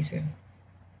the ladies' room?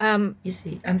 You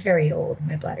see, I'm very old.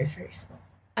 My bladder's very small.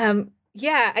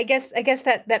 Yeah, I guess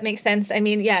that makes sense. I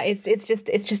mean, yeah, it's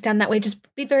just down that way.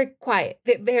 Just be very quiet.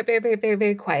 Very, very, very, very,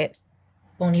 very quiet.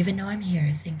 Won't even know I'm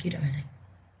here. Thank you, darling.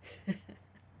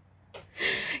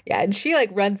 Yeah, and she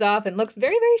like runs off and looks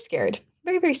very, very scared.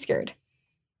 Very, very scared.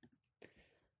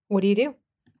 What do you do?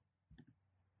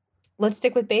 Let's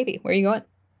stick with baby. Where are you going?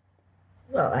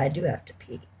 Well, I do have to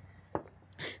pee.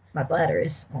 My bladder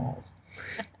is small.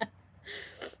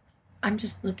 I'm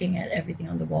just looking at everything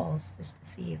on the walls just to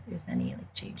see if there's any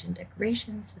like change in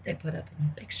decorations, if they put up any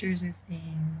pictures or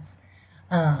things.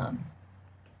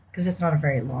 Because it's not a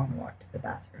very long walk to the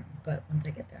bathroom, but once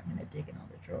I get there, I'm gonna dig in all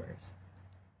the drawers.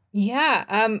 Yeah.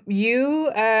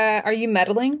 Are you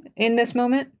meddling in this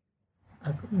moment?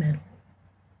 I'll go middle.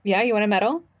 Yeah, you want to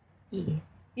meddle? Yeah.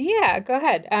 Yeah, go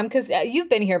ahead. Because you've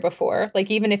been here before. Like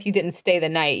even if you didn't stay the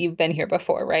night, you've been here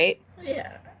before, right?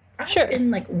 Yeah. Sure. I've been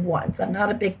like once. I'm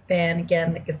not a big fan.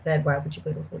 Again, like I said, why would you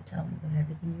go to a hotel and get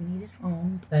everything you need at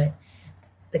home? But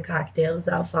the cocktails,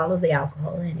 I'll follow the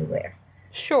alcohol anywhere.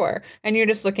 Sure. And you're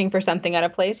just looking for something out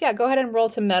of place. Yeah, go ahead and roll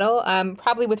to meddle.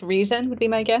 Probably with reason would be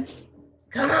my guess.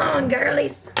 Come on,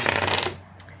 girlies.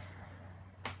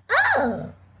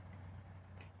 Oh,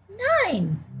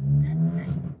 9. That's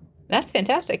 9. That's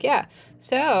fantastic. Yeah.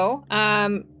 So,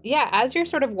 yeah, as you're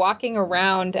sort of walking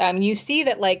around, you see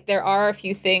that like there are a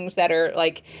few things that are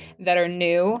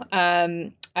new,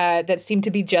 that seem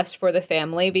to be just for the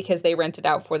family because they rent it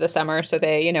out for the summer. So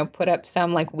they, put up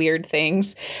some like weird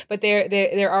things, but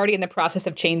they're already in the process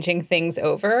of changing things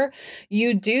over.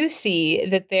 You do see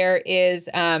that there is,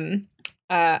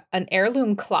 an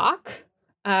heirloom clock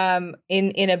in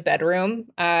a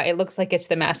bedroom. It looks like it's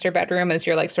the master bedroom as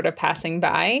you're like sort of passing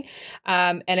by.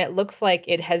 And it looks like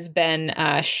it has been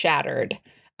shattered.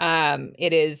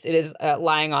 It is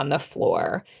lying on the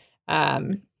floor.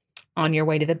 On your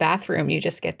way to the bathroom, you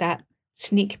just get that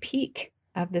sneak peek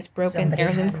of this broken Somebody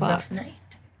heirloom had a clock. rough night.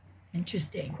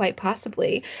 Interesting. Quite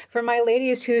possibly. For my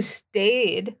ladies who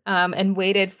stayed and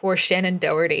waited for Shannon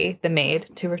Doherty, the maid,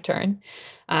 to return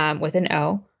with an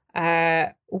O,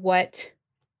 what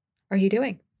are you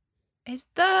doing? Is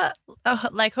the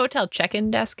like hotel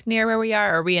check-in desk near where we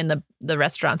are? Or are we in the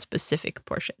restaurant specific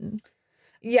portion?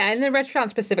 Yeah, in the restaurant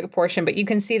specific portion, but you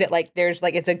can see that like there's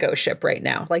like it's a ghost ship right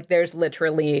now. Like there's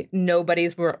literally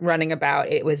nobody's running about.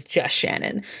 It was just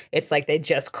Shannon. It's like they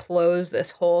just closed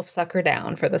this whole sucker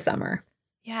down for the summer.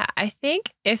 Yeah, I think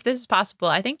if this is possible,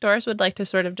 I think Doris would like to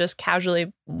sort of just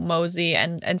casually mosey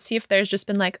and see if there's just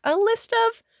been like a list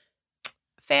of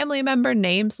family member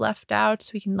names left out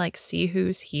so we can like see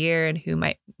who's here and who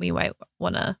we might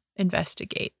want to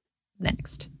investigate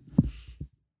next.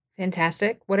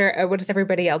 Fantastic. What is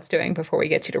everybody else doing before we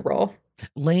get you to roll?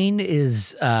 Lane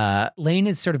is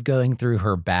sort of going through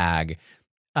her bag,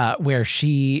 where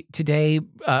she today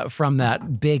from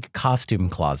that big costume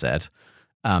closet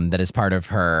that is part of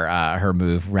her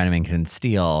move, Remington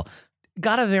Steele,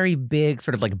 got a very big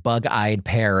sort of like bug-eyed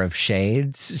pair of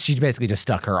shades. She basically just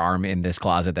stuck her arm in this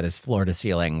closet that is floor to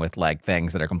ceiling with like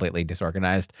things that are completely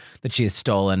disorganized that she has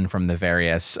stolen from the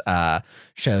various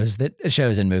shows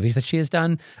and movies that she has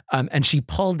done. And she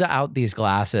pulled out these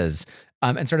glasses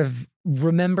and sort of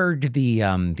remembered the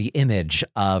image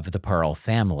of the Pearl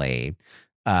family.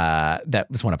 That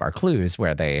was one of our clues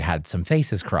where they had some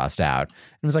faces crossed out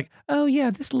and was like, oh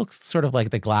yeah, this looks sort of like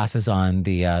the glasses on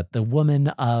the woman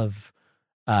of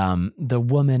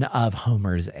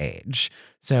Homer's age.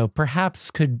 So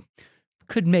perhaps could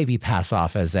could maybe pass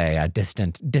off as a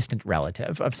distant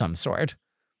relative of some sort.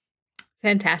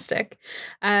 Fantastic.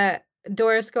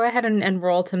 Doris, go ahead and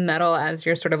roll to meddle as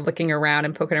you're sort of looking around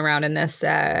and poking around in this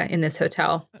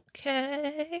hotel.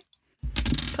 Okay.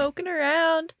 Poking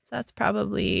around. So that's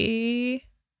probably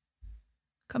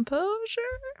composure.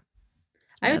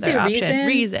 I would say Another reason. option.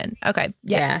 Reason. Okay.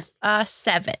 Yes.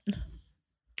 7.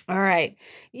 All right.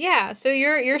 Yeah. So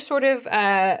you're sort of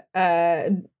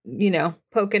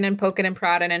poking and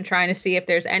prodding and trying to see if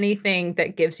there's anything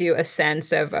that gives you a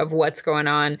sense of what's going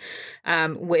on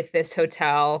with this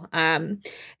hotel.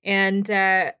 And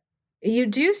you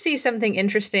do see something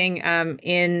interesting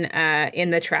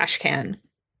in the trash can.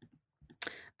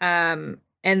 And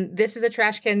this is a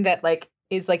trash can that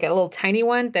is like a little tiny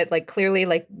one that clearly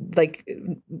like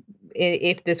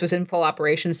if this was in full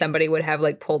operation, somebody would have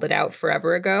pulled it out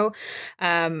forever ago.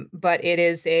 But it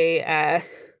is a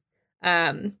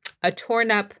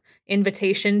torn up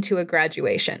invitation to a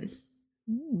graduation.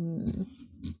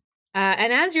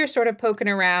 And as you're sort of poking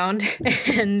around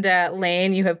and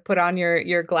Lane, you have put on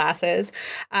your glasses,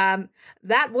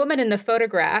 that woman in the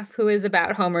photograph who is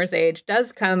about Homer's age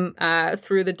does come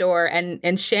through the door,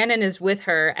 and Shannon is with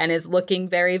her and is looking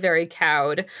very, very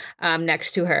cowed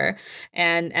next to her.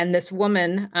 And this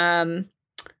woman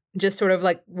just sort of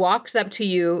walks up to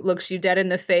you, looks you dead in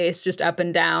the face, just up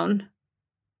and down.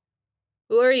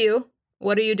 Who are you?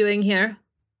 What are you doing here?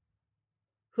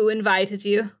 Who invited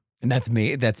you? And that's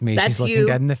me. That's That's She's looking you.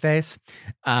 dead in the face.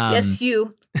 Yes,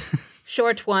 you.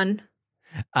 Short one.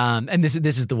 And this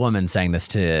is the woman saying this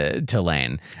to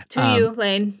Lane. To you,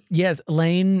 Lane. Yes,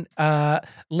 Lane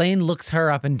looks her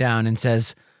up and down and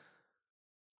says,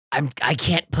 I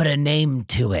can't put a name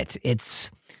to it.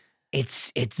 It's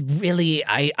really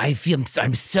I feel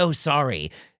I'm so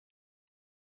sorry.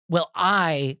 Well,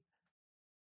 I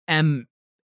am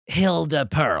Hilda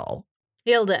Pearl.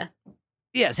 Hilda.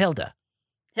 Yes, Hilda.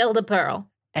 Hilda Pearl.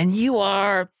 And you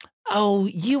were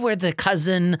the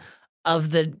cousin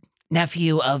of the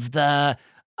nephew of the,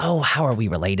 how are we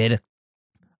related?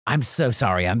 I'm so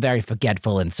sorry. I'm very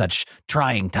forgetful in such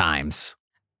trying times.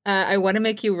 I want to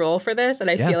make you roll for this, and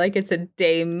I feel like it's a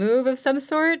day move of some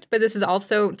sort, but this is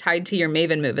also tied to your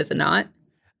Maven move, is it not?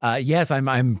 Yes,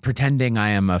 I'm pretending I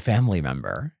am a family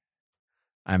member.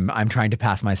 I'm trying to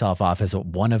pass myself off as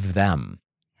one of them.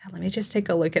 Yeah, let me just take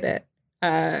a look at it.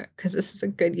 Because this is a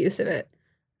good use of it.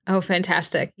 Oh,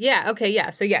 fantastic. Yeah. Okay. Yeah.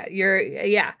 So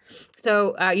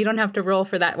So you don't have to roll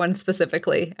for that one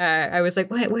specifically. I was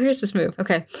like, wait, where is this move?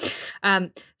 Okay.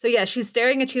 So yeah, she's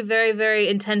staring at you very, very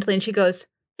intently, and she goes,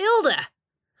 Hilda.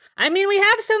 I mean, we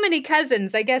have so many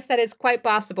cousins. I guess that is quite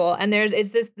possible. And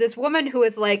it's this woman who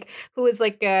is like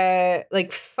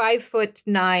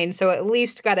 5'9", so at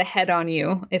least got a head on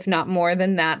you, if not more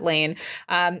than that, Lane.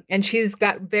 And she's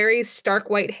got very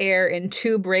stark white hair in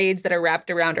 2 braids that are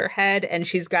wrapped around her head, and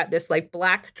she's got this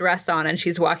black dress on, and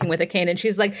she's walking with a cane, and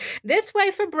she's like, "This way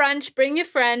for brunch. Bring your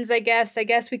friends. I guess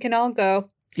we can all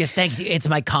go." Yes, thanks. It's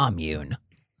my commune.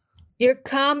 You're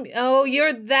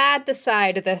the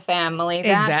side of the family.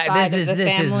 Exactly. This is.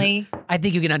 I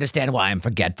think you can understand why I'm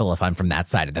forgetful if I'm from that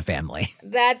side of the family.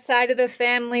 That side of the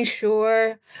family,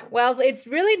 sure. Well, it's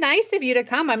really nice of you to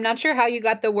come. I'm not sure how you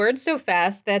got the word so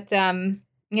fast that Oh,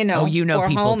 for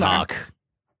people Homer. talk.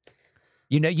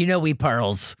 You know we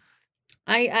pearls.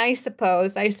 I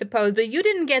suppose, but you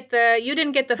didn't get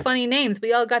the funny names.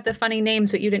 We all got the funny names,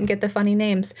 but you didn't get the funny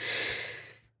names.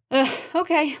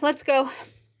 Okay, let's go.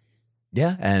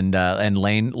 Yeah, and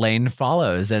Lane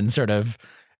follows and sort of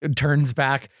turns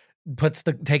back,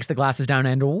 takes the glasses down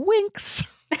and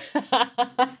winks.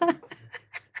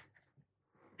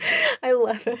 I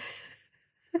love it.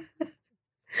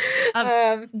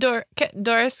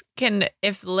 Doris can,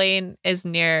 if Lane is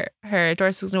near her,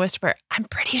 Doris is gonna whisper, "I'm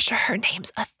pretty sure her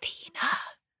name's Athena."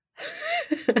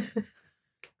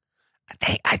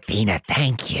 Athena,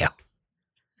 thank you.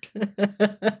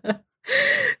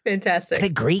 Fantastic. Are they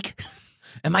Greek?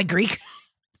 Am I Greek?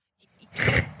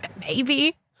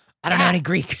 Maybe. I don't know any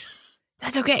Greek.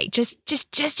 That's okay. Just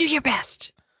do your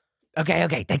best.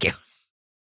 Okay, thank you.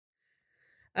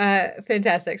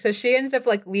 Fantastic. So she ends up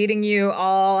leading you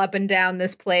all up and down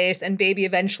this place, and Baby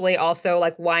eventually also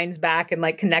winds back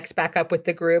and connects back up with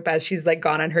the group as she's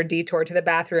gone on her detour to the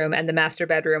bathroom and the master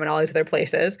bedroom and all these other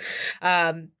places.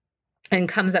 and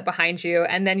comes up behind you,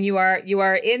 and then you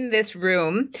are in this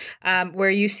room where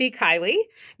you see Kylie,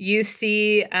 you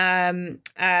see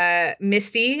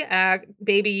Misty,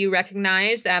 baby you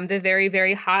recognize, the very,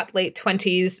 very hot late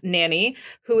 20s nanny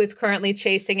who is currently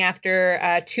chasing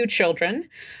after 2 children.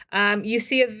 You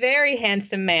see a very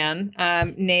handsome man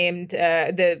named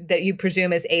that you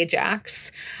presume is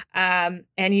Ajax, and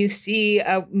you see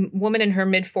a woman in her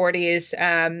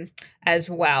mid-40s as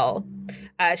well.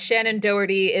 Shannon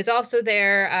Doherty is also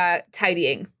there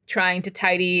tidying, trying to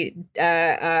tidy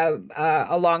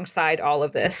alongside all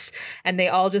of this. And they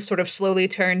all just sort of slowly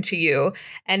turn to you.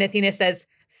 And Athena says,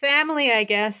 family, I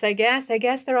guess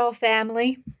they're all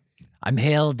family. I'm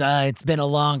Hilda. It's been a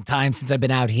long time since I've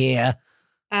been out here.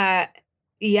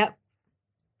 Yep.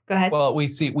 Go ahead. Well, we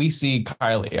see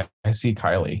Kylie. I see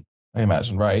Kylie, I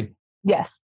imagine, right?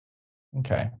 Yes.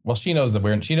 Okay. Well, she knows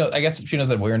that I guess she knows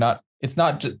that we're not, it's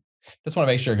not just want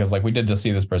to make sure, because like we did just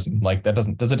see this person. Like that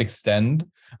does it extend?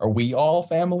 Are we all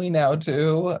family now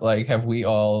too? Like have we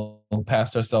all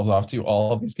passed ourselves off to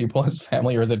all of these people as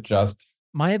family, or is it just?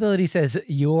 My ability says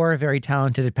you're very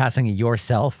talented at passing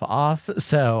yourself off,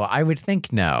 so I would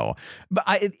think no. But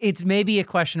it's maybe a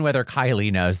question whether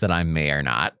Kylie knows that I'm me or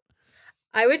not.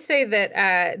 I would say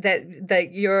that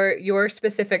your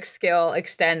specific skill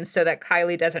extends so that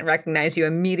Kylie doesn't recognize you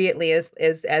immediately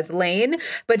as Lane,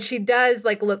 but she does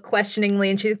like look questioningly,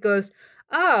 and she goes,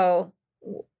 "Oh,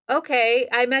 okay.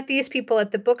 I met these people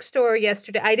at the bookstore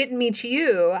yesterday. I didn't meet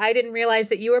you. I didn't realize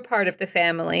that you were part of the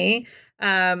family.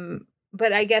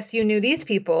 But I guess you knew these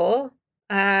people.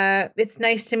 It's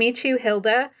nice to meet you,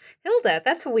 Hilda. Hilda,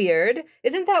 that's weird.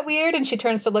 Isn't that weird?" And she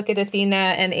turns to look at Athena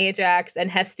and Ajax and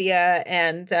Hestia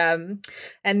and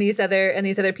these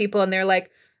other people, and they're like,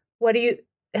 "What do you?"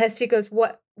 Hestia goes,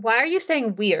 "What? Why are you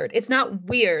saying weird? It's not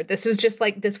weird. This was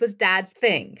Dad's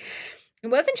thing. It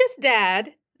wasn't just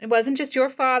Dad. It wasn't just your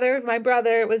father, my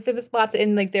brother. It was lots of,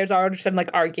 and like there's already some like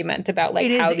argument about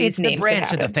like how these names it's the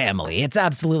branch of the family. It's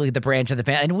absolutely the branch of the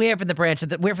family, and we're from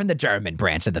the German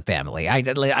branch of the family.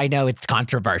 I know it's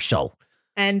controversial."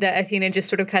 And Athena just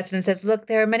sort of cuts in and says, "Look,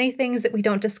 there are many things that we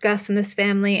don't discuss in this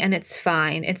family, and it's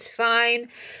fine. It's fine.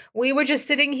 We were just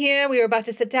sitting here. We were about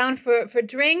to sit down for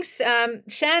drinks.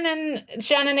 Shannon,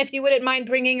 if you wouldn't mind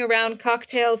bringing around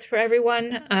cocktails for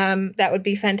everyone, that would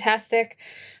be fantastic.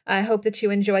 I hope that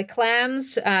you enjoy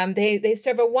clams. They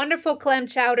serve a wonderful clam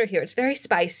chowder here. It's very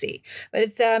spicy, but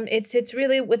it's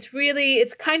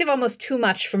kind of almost too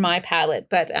much for my palate.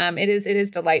 But it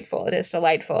is delightful. It is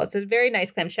delightful. It's a very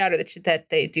nice clam chowder that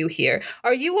they do here.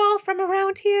 Are you all from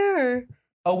around here? Or?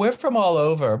 Oh, we're from all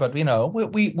over, but we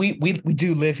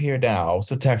do live here now.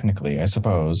 So technically, I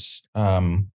suppose,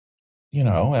 we've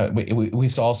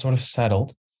all sort of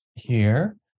settled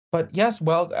here. But yes,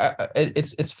 well,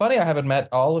 it's funny. I haven't met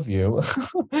all of you.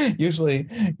 Usually,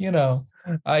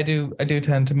 I do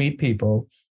tend to meet people.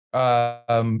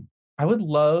 I would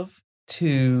love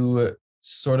to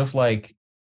sort of like,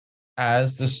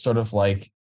 as this sort of like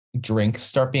drinks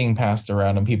start being passed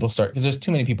around and people start, because there's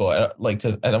too many people. I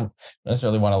don't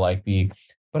necessarily want to like be,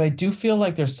 but I do feel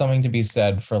like there's something to be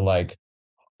said for like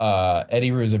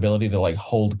Eddie Rue's ability to like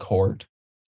hold court,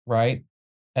 right?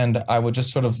 And I would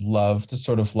just sort of love to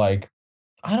sort of like,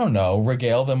 I don't know,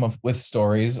 regale them with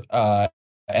stories, and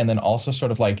then also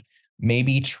sort of like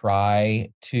maybe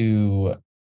try to,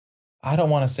 I don't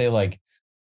want to say like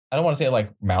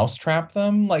mousetrap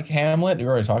them like Hamlet. We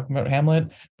were already talking about Hamlet,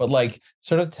 but like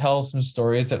sort of tell some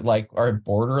stories that like are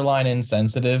borderline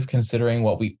insensitive considering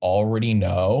what we already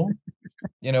know.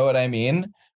 You know what I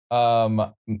mean?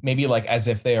 Maybe like as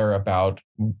if they are about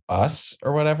us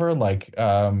or whatever,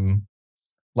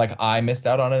 like I missed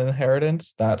out on an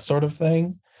inheritance, that sort of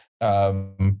thing,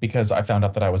 because I found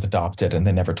out that I was adopted and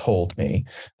they never told me,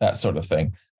 that sort of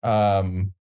thing.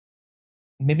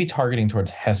 Maybe targeting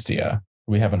towards Hestia,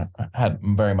 we haven't had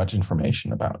very much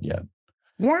information about yet.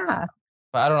 Yeah.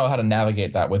 I don't know how to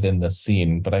navigate that within the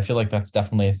scene, but I feel like that's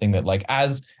definitely a thing that like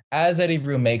as Eddie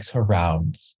Rue makes her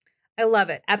rounds. I love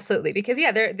it. Absolutely. Because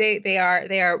yeah, they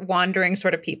are wandering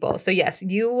sort of people. So yes,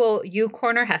 you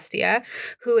corner Hestia,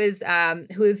 who has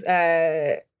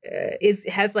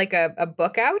like a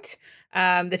book out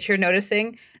that you're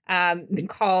noticing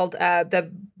called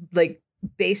the like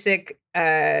basic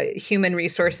human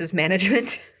resources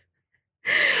management.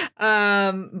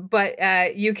 But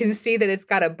you can see that it's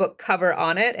got a book cover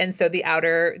on it, and so the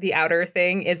outer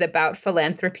thing is about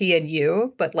philanthropy and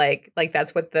you, but like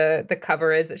that's what the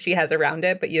cover is that she has around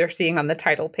it. But you're seeing on the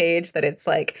title page that it's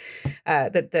like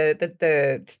that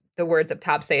the words up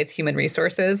top say it's human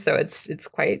resources, so it's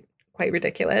quite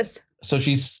ridiculous. So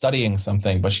she's studying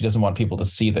something, but she doesn't want people to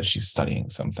see that she's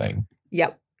studying something.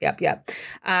 Yep. Yep.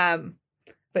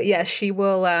 But yes, she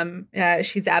will.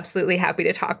 She's absolutely happy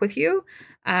to talk with you.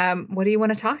 What do you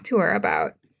want to talk to her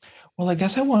about? Well, I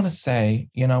guess I want to say,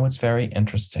 it's very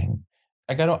interesting.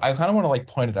 I kind of want to like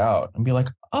point it out and be like,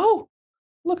 oh,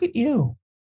 look at you.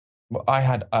 Well, I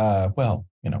had,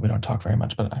 we don't talk very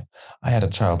much, but I had a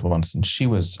child once, and she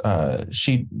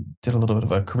did a little bit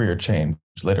of a career change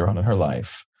later on in her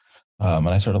life. And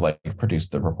I sort of like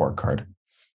produced the report card,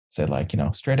 said like,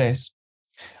 straight A's.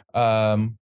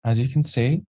 As you can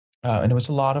see, and it was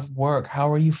a lot of work.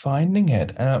 How are you finding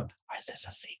it? Is this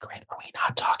a secret? Are we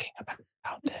not talking about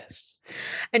this?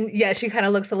 And yeah, she kind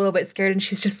of looks a little bit scared, and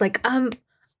she's just like,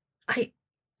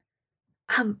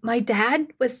 my dad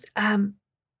was, and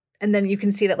then you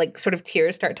can see that like sort of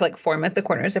tears start to like form at the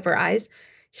corners of her eyes.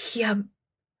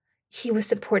 He was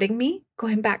supporting me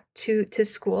going back to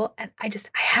school, and I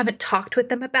haven't talked with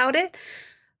them about it.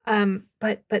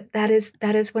 But that is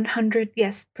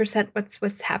 100%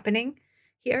 what's happening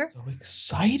here. So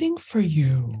exciting for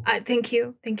you. Thank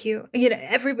you.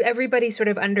 Everybody sort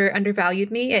of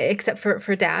undervalued me except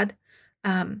for Dad.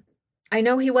 I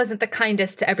know he wasn't the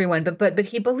kindest to everyone, but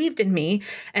he believed in me,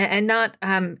 and not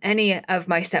any of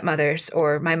my stepmothers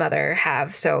or my mother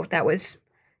have. So it's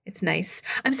nice.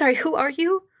 I'm sorry. Who are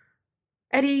you,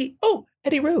 Eddie? Oh,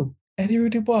 Eddie Rue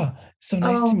Dubois. So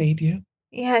nice to meet you.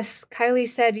 Yes, Kylie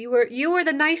said you were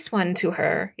the nice one to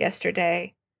her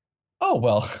yesterday. Oh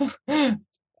well,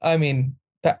 I mean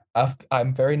that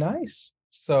I'm very nice,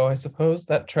 so I suppose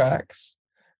that tracks.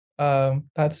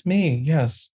 That's me.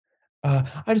 Yes.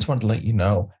 I just wanted to let you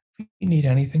know, if you need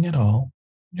anything at all,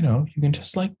 you can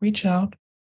just like reach out.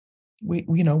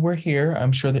 We're here.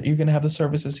 I'm sure that you're gonna have the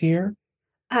services here.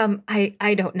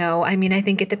 I don't know. I mean, I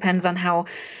think it depends on how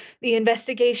the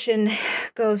investigation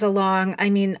goes along. I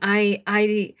mean, I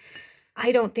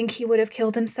don't think he would have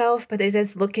killed himself, but it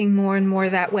is looking more and more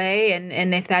that way.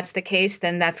 And if that's the case,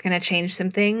 then that's going to change some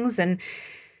things. And,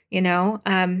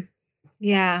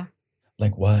 yeah.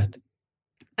 Like what?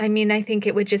 I mean, I think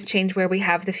it would just change where we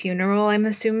have the funeral, I'm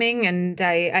assuming. And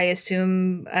I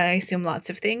assume lots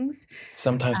of things.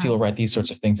 Sometimes people write these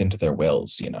sorts of things into their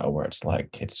wills, where it's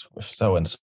like, it's so and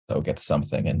so gets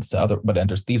something and so but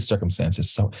under these circumstances.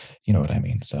 So, you know what I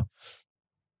mean? So.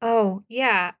 Oh,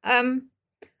 yeah.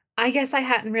 I guess I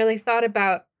hadn't really thought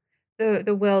about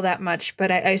the will that much, but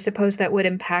I suppose that would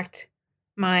impact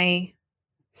my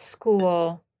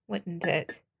school, wouldn't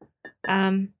it?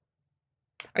 Are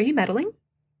you meddling?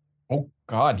 Oh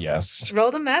God, yes.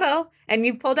 Rolled a medal, and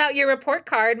you pulled out your report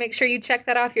card. Make sure you check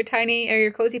that off your tiny or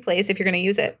your cozy place if you're going to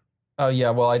use it. Oh yeah,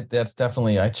 well that's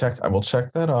definitely I will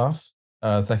check that off.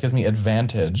 That gives me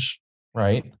advantage,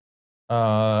 right?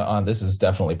 On this is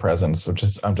definitely presence, which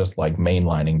is I'm just like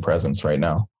mainlining presence right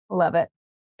now. Love it.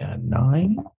 A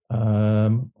 9.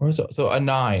 So a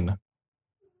 9.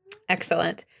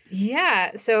 Excellent.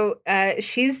 Yeah. So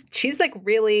she's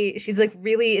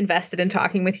really invested in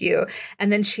talking with you.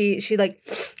 And then she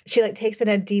takes in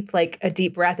a deep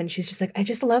breath, and she's just like, I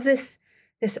just love this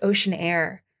ocean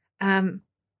air. This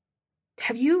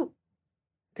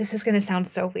is gonna sound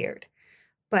so weird,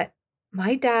 but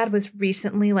my dad was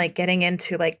recently like getting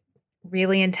into like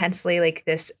really intensely like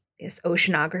this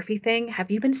oceanography thing.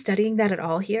 Have you been studying that at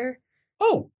all here?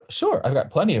 Oh, sure. I've got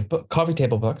plenty of coffee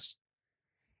table books.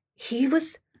 He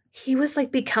was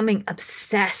like becoming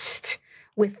obsessed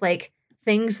with like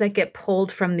things that get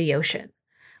pulled from the ocean,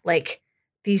 like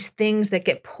these things that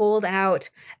get pulled out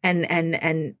and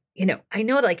I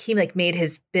know like he like made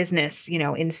his business,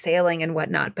 in sailing and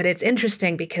whatnot, but it's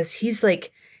interesting because he's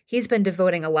been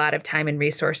devoting a lot of time and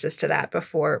resources to that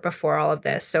before all of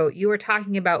this. So you were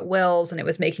talking about wills, and it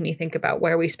was making me think about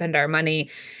where we spend our money.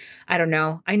 I don't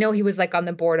know. I know he was like on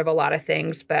the board of a lot of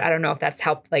things, but I don't know if that's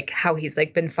helped like how he's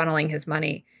like been funneling his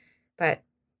money. But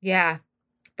yeah,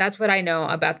 that's what I know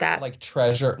about that. Like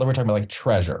treasure. We're talking about like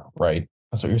treasure, right?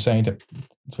 That's what you're saying.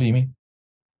 That's what you mean?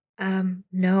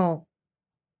 No,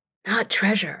 not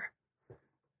treasure.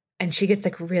 And she gets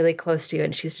like really close to you,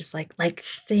 and she's just like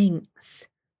things.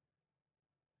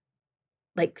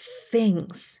 Like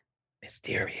things.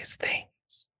 Mysterious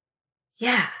things.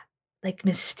 Yeah, like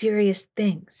mysterious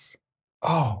things.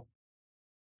 Oh,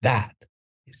 that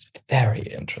is very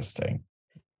interesting.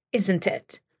 Isn't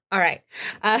it? All right.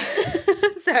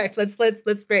 Sorry,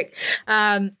 let's break.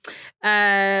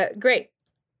 Great.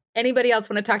 Anybody else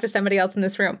want to talk to somebody else in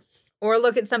this room? Or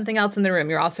look at something else in the room?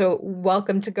 You're also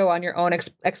welcome to go on your own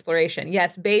exploration.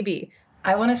 Yes, baby.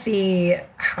 I want to see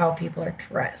how people are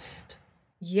dressed.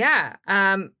 Yeah.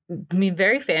 I mean,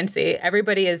 very fancy.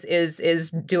 Everybody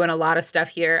is doing a lot of stuff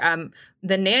here.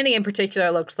 The nanny in particular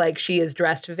looks like she is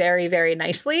dressed very, very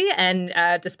nicely. And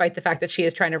despite the fact that she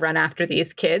is trying to run after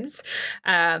these kids,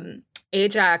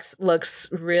 Ajax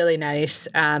looks really nice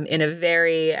in a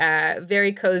very,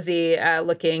 very cozy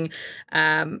looking.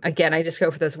 Again, I just go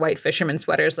for those white fisherman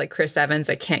sweaters like Chris Evans.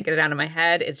 I can't get it out of my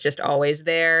head. It's just always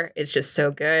there. It's just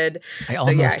so good. I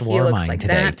almost wore mine like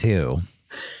today too.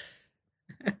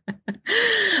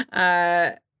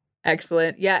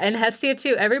 Excellent. Yeah, and Hestia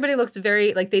too. Everybody looks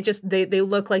very like they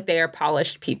look like they are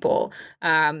polished people,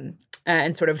 and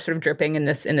sort of dripping in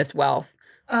this wealth.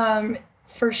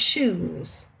 For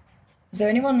shoes, is there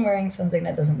anyone wearing something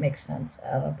that doesn't make sense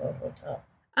at a boat hotel?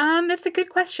 That's a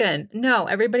good question. No,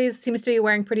 everybody seems to be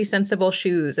wearing pretty sensible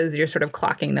shoes as you're sort of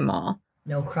clocking them all.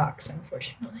 No Crocs,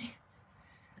 unfortunately.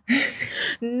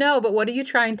 No, but what are you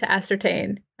trying to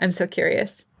ascertain? I'm so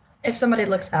curious. If somebody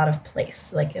looks out of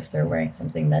place, like if they're wearing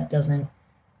something that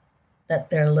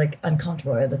they're like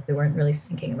uncomfortable, or that they weren't really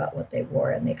thinking about what they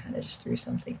wore and they kind of just threw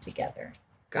something together.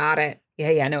 Got it.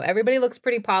 Yeah. No, everybody looks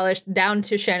pretty polished, down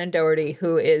to Shannon Doherty,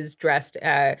 who is dressed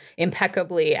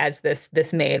impeccably as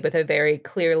this maid with a very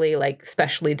clearly like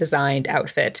specially designed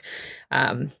outfit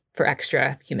for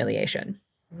extra humiliation.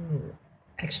 Ooh,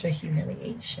 extra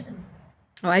humiliation.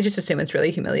 Oh, I just assume it's really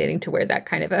humiliating to wear that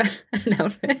kind of an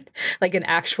outfit, like an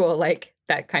actual, like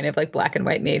that kind of like black and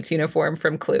white maid's uniform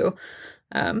from Clue.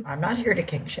 I'm not here to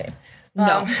king shame.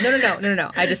 No.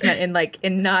 I just meant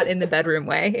in not in the bedroom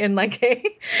way, in like a.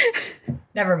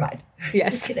 Never mind.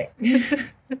 Yes. Just kidding.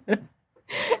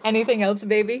 Anything else,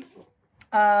 baby?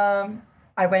 I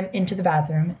went into the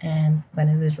bathroom and went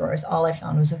into the drawers. All I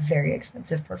found was a very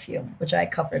expensive perfume, which I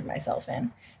covered myself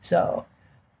in. So,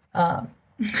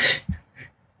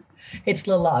 it's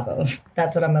Le Labo.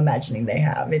 That's what I'm imagining they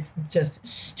have. It's just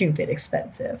stupid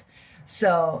expensive.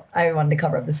 So I wanted to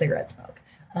cover up the cigarette smoke.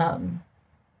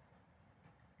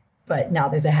 But now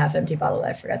there's a half empty bottle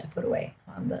that I forgot to put away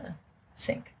on the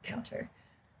sink counter.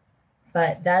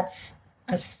 But that's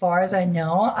as far as I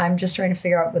know. I'm just trying to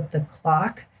figure out with the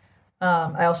clock.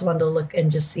 I also wanted to look and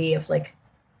just see if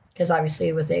because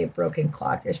obviously with a broken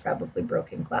clock, there's probably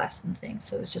broken glass and things.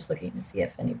 So I was just looking to see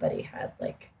if anybody had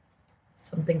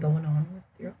something going on with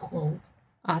your clothes.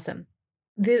 Awesome.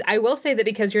 I will say that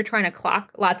because you're trying to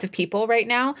clock lots of people right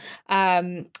now,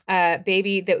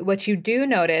 baby, that what you do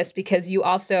notice, because you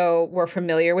also were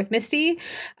familiar with Misty,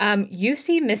 you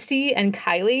see Misty and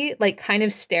Kylie kind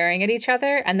of staring at each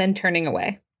other and then turning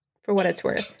away, for what it's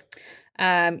worth.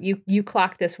 You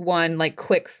clock this one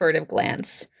quick furtive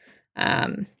glance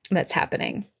that's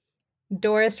happening.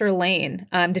 Doris or Lane,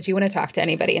 did you want to talk to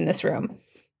anybody in this room?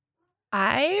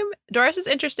 Doris is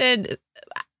interested.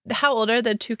 How old are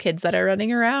the two kids that are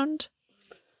running around?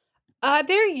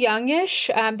 They're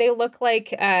youngish. They look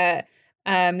like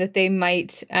that they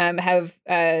might have,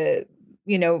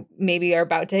 maybe are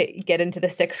about to get into the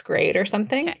 6th grade or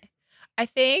something. Okay. I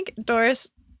think Doris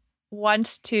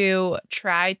wants to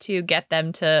try to get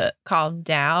them to calm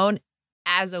down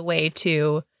as a way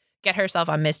to get herself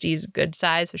on Misty's good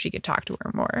side so she could talk to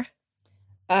her more.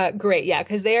 Great. Yeah.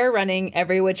 Because they are running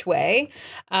every which way,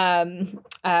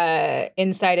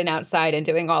 inside and outside and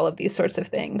doing all of these sorts of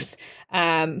things.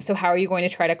 So how are you going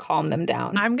to try to calm them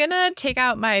down? I'm going to take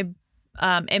out my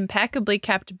impeccably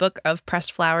kept book of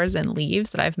pressed flowers and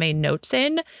leaves that I've made notes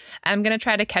in. I'm going to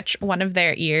try to catch one of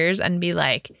their ears and be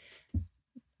like,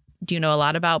 do you know a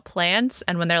lot about plants?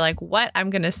 And when they're like, what? I'm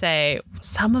going to say,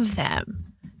 some of them.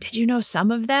 Did you know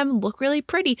some of them look really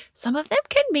pretty? Some of them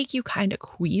can make you kind of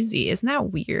queasy. Isn't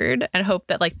that weird? And hope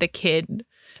that the kid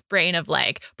brain of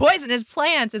poisonous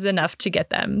plants is enough to get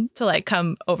them to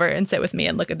come over and sit with me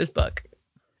and look at this book.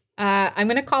 I'm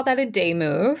going to call that a day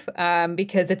move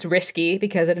because it's risky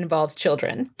because it involves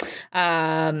children.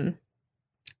 And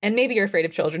maybe you're afraid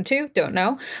of children too. Don't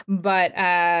know. But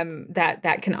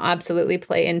that can absolutely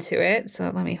play into it. So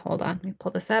let me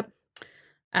pull this up.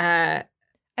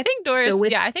 I think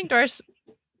Doris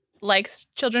likes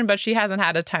children, but she hasn't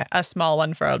had a small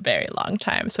one for a very long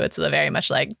time. So it's very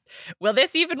much will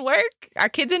this even work? Are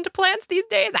kids into plants these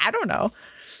days? I don't know.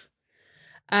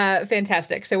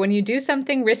 Fantastic. So when you do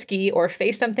something risky or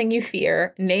face something you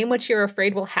fear, name what you're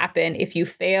afraid will happen if you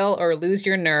fail or lose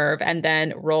your nerve, and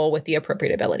then roll with the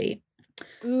appropriate ability.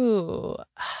 Ooh.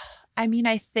 I mean,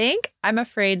 I think I'm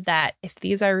afraid that if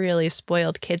these are really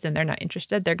spoiled kids and they're not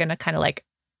interested, they're going to kind of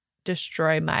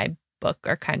destroy my book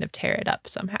or kind of tear it up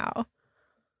somehow.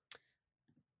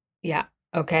 Yeah.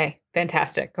 Okay.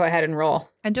 Fantastic. Go ahead and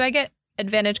roll. And do I get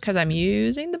advantage because I'm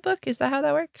using the book? Is that how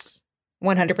that works?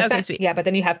 100%. Okay, sweet. Yeah, but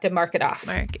then you have to mark it off.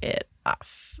 Mark it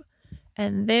off.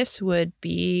 And this would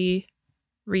be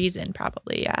reason,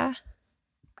 probably, yeah?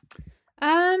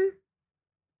 I'm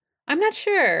not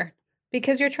sure.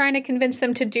 Because you're trying to convince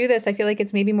them to do this, I feel like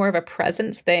it's maybe more of a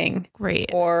presence thing. Great.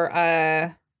 Or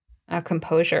a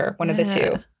composure, one of the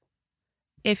two.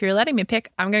 If you're letting me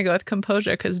pick, I'm going to go with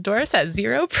composure because Doris has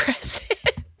 0 presence.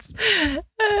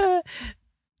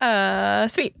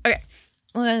 Sweet. Okay.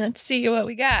 Let's see what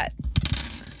we got.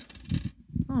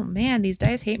 Oh, man, these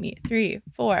dice hate me. 3,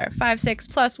 4, 5, 6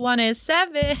 plus 1 is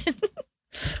 7.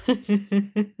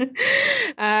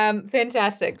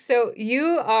 Fantastic. So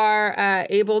you are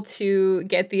able to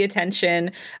get the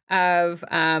attention of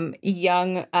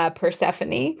young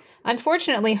Persephone.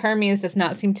 Unfortunately, Hermes does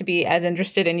not seem to be as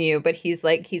interested in you, but he's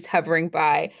hovering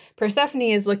by. Persephone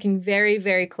is looking very,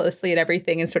 very closely at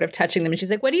everything and sort of touching them. And she's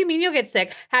like, what do you mean you'll get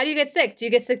sick? How do you get sick? Do you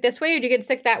get sick this way or do you get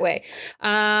sick that way?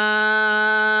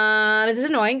 This is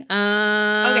annoying.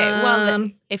 Okay, well,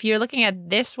 if you're looking at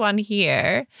this one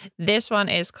here, this one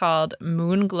is called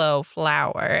Moonglow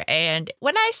Flower. And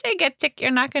when I say get sick,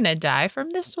 you're not going to die from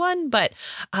this one. But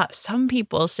some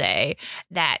people say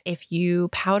that if you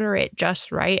powder it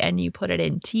just right and you put it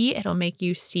in tea, it'll make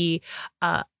you see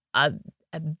a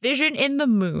vision in the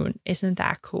moon. Isn't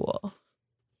that cool?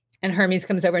 And Hermes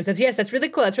comes over and says, yes, that's really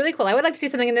cool. That's really cool. I would like to see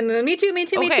something in the moon. Me too, me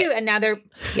too, me too. And now they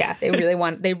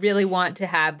really want to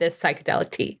have this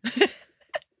psychedelic tea.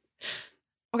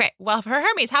 Okay, well, for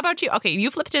Hermes, how about you? Okay, you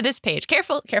flipped to this page.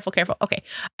 Careful. Okay.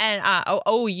 And,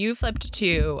 you flipped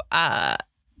to, I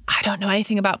don't know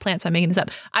anything about plants, so I'm making this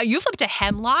up. You flipped to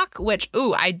hemlock, which,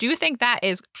 I do think that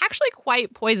is actually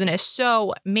quite poisonous.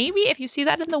 So maybe if you see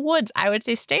that in the woods, I would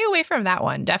say stay away from that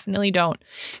one. Definitely don't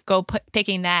go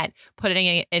picking that, putting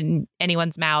it in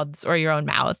anyone's mouths or your own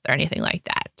mouth or anything like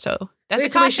that. So that's a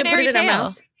cautionary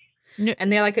tale. No.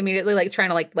 And they're immediately trying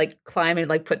to climb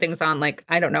and put things on.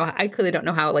 I don't know. I clearly don't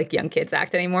know how young kids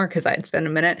act anymore because it's been a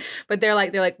minute. But they're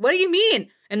like, what do you mean?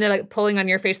 And they're pulling on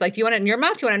your face. Do you want it in your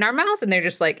mouth? Do you want it in our mouth? And they're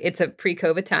just it's a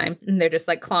pre-COVID time. And they're just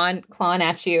clawing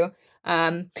at you.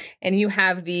 And you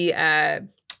have the,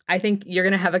 I think you're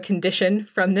going to have a condition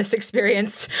from this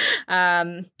experience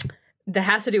that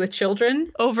has to do with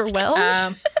children.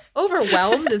 Overwhelmed?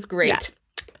 Overwhelmed is great. Yeah.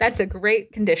 That's a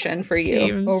great condition for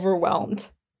you. Overwhelmed.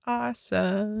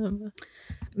 Awesome.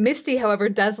 Misty, however,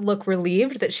 does look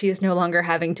relieved that she is no longer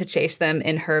having to chase them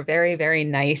in her very, very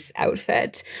nice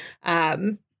outfit.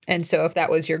 And so if that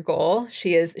was your goal,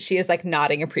 she is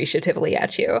nodding appreciatively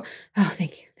at you. Oh,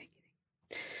 thank you.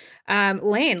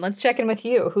 Lane, let's check in with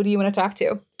you. Who do you want to talk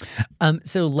to?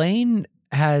 So Lane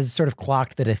has sort of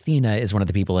clocked that Athena is one of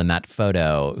the people in that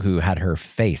photo who had her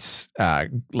face,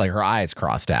 her eyes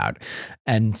crossed out.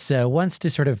 And so wants to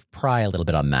sort of pry a little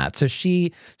bit on that. So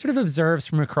she sort of observes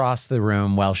from across the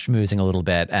room while schmoozing a little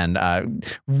bit and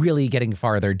really getting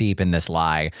farther deep in this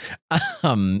lie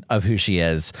of who she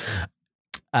is.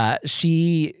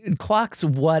 She clocks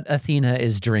what Athena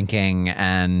is drinking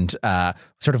and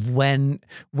sort of when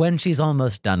she's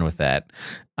almost done with it,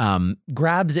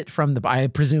 grabs it from the, I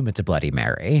presume it's a Bloody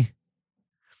Mary,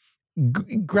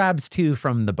 grabs 2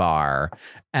 from the bar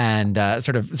and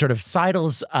sort of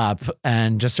sidles up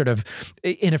and just sort of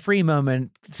in a free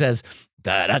moment says,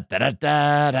 da da da da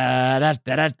da da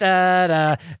da da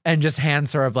da, and just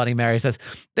hands her a Bloody Mary. Says,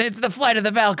 "It's the flight of the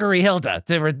Valkyrie Hilda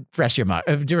to refresh your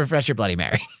Bloody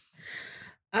Mary."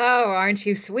 Oh, aren't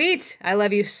you sweet? I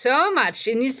love you so much.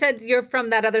 And you said you're from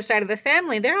that other side of the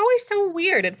family. They're always so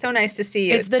weird. It's so nice to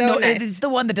see you. It's the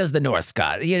one that does the Norse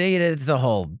god. It's the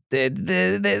whole.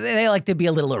 They like to be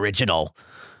a little original.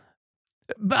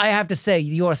 But I have to say,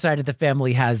 your side of the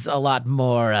family has a lot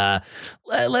more,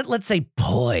 let's say,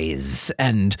 poise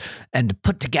and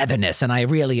put togetherness, and I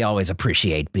really always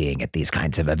appreciate being at these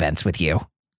kinds of events with you.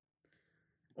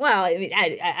 Well, I mean,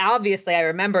 obviously, I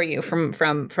remember you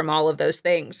from all of those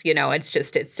things. It's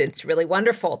just it's really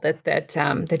wonderful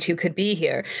that you could be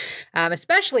here,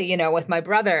 especially with my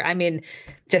brother. I mean,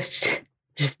 just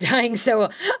dying so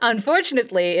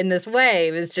unfortunately in this way.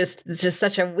 It's just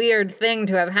such a weird thing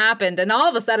to have happened, and all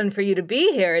of a sudden for you to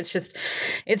be here, it's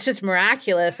just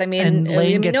miraculous. I mean, and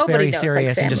Lane gets nobody very knows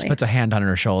serious like and just puts a hand on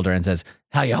her shoulder and says,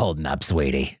 "How you holding up,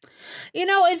 sweetie?"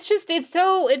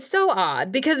 It's so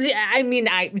odd because I mean,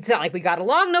 it's not like we got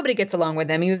along. Nobody gets along with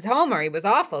him. He was Homer. He was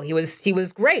awful. He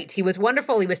was great. He was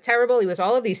wonderful. He was terrible. He was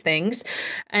all of these things.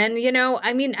 And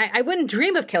I mean, I wouldn't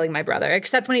dream of killing my brother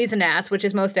except when he's an ass, which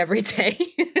is most every day.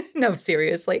 No,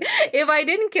 seriously. If I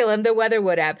didn't kill him, the weather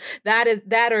would have.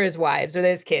 That or his wives or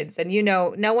his kids. And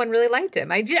no one really liked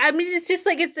him. I mean, it's just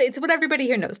it's what everybody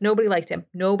here knows. Nobody liked him.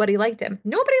 Nobody liked him.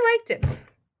 Nobody liked him.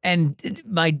 And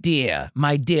my dear,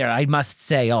 I must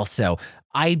say also,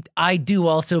 I do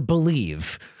also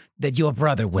believe that your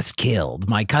brother was killed,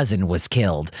 my cousin was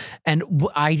killed, and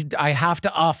I have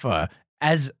to offer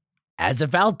as a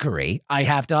Valkyrie, I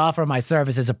have to offer my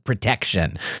services of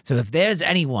protection. So if there's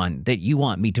anyone that you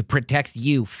want me to protect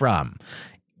you from,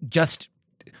 just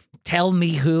tell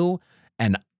me who,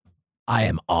 and I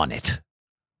am on it.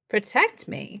 Protect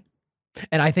me.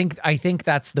 And I think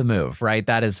that's the move, right?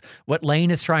 That is what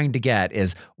Lane is trying to get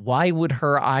is why would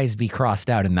her eyes be crossed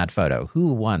out in that photo?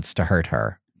 Who wants to hurt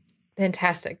her?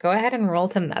 Fantastic. Go ahead and roll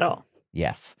to meddle.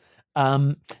 Yes.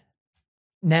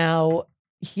 Now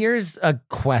here's a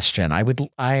question. I think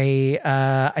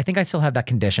I still have that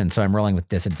condition, so I'm rolling with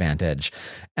disadvantage.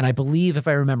 And I believe if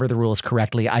I remember the rules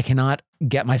correctly, I cannot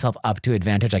get myself up to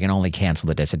advantage. I can only cancel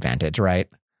the disadvantage, right?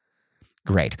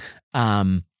 Great.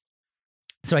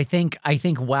 So I think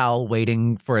while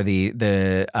waiting for the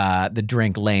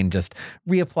drink, Lane just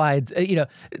reapplied,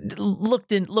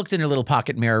 looked in her little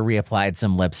pocket mirror, reapplied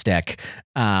some lipstick.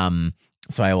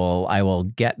 So I will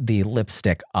get the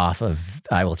lipstick off of.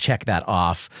 I will check that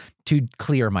off to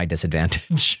clear my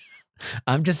disadvantage.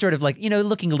 I'm just sort of like,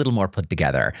 looking a little more put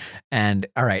together. And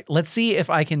all right, let's see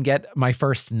if I can get my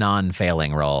first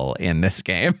non-failing roll in this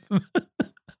game.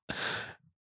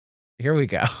 Here we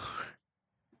go.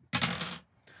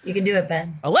 You can do it,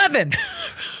 Ben. 11.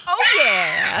 Oh,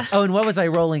 yeah. Oh, and what was I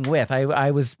rolling with?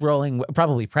 I was rolling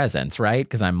probably presents, right?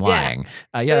 Because I'm lying.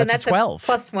 Yeah, that's a 12.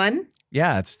 +1.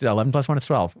 Yeah, it's 11 plus 1 is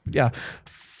 12. Yeah.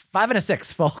 5 and a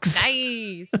 6, folks.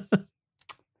 Nice.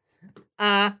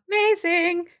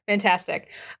 Amazing. Fantastic.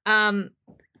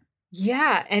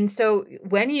 Yeah. And so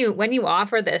when you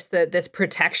offer this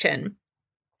protection,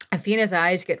 Athena's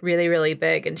eyes get really, really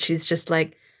big, and she's just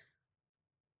like,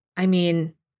 I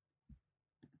mean,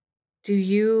 do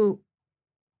you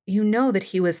know that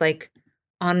he was like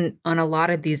on a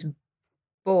lot of these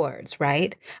boards,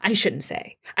 right? I should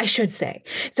say.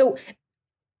 So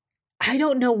I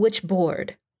don't know which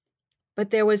board,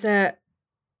 but there was a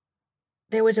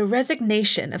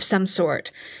resignation of some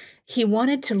sort. He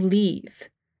wanted to leave.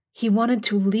 He wanted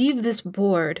to leave this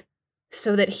board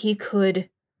so that he could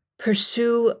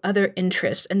pursue other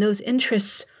interests, and those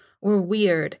interests were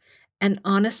weird. And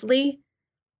honestly,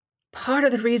 part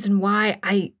of the reason why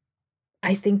I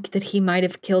think that he might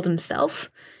have killed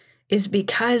himself is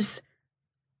because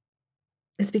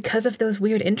of those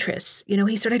weird interests.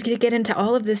 He started to get into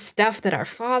all of this stuff that our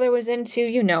father was into.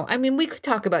 I mean, we could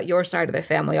talk about your side of the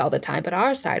family all the time, but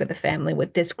our side of the family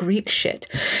with this Greek shit,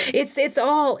 it's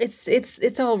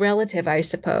all relative, I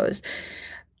suppose.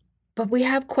 But we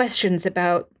have questions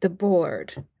about the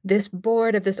board, this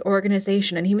board of this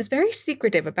organization, and he was very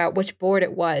secretive about which board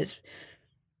it was.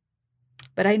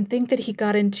 But I think that he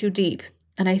got in too deep,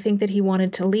 and I think that he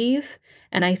wanted to leave,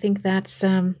 and I think that's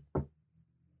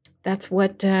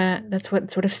what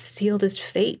sort of sealed his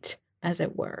fate, as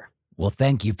it were. Well,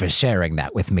 thank you for sharing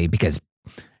that with me, because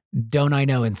don't I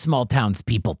know in small towns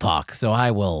people talk, so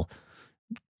I will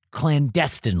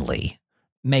clandestinely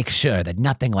make sure that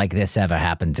nothing like this ever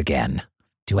happens again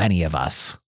to any of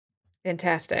us.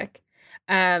 Fantastic.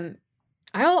 I'll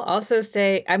also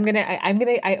say I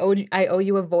owe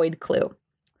you a void clue.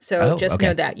 So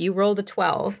know that you rolled a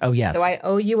 12. Oh yes. So I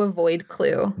owe you a void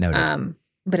clue. Noted.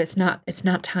 But it's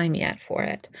not time yet for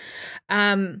it.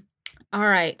 All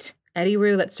right, Eddie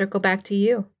Rue, let's circle back to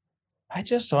you. I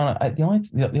just want to.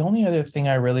 The only other thing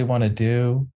I really want to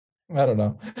do, I don't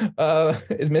know,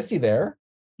 is Misty there?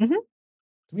 Mm-hmm.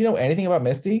 Do we know anything about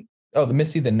Misty? Oh,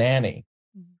 Misty the nanny.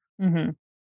 Mm-hmm.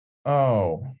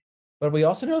 Oh, but we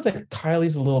also know that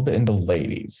Kylie's a little bit into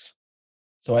ladies,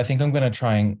 so I think I'm gonna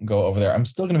try and go over there. I'm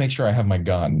still gonna make sure I have my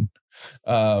gun,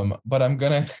 but I'm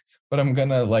gonna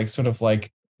like sort of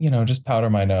like just powder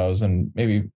my nose and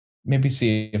maybe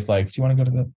see if like, do you want to go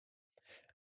to the?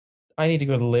 I need to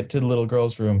go to the little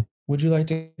girl's room. Would you like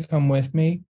to come with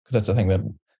me? Because that's the thing that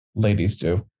ladies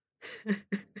do.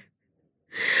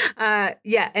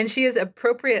 Yeah, and she is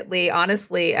appropriately,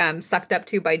 honestly, sucked up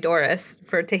to by Doris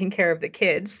for taking care of the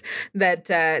kids. That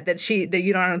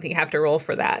you don't think you have to roll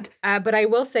for that. But I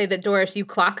will say that Doris, you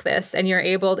clock this, and you're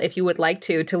able, if you would like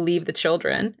to leave the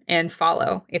children and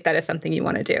follow, if that is something you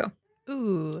want to do.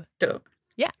 Ooh.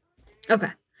 Yeah.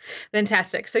 Okay.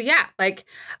 Fantastic. So yeah, like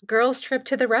girls trip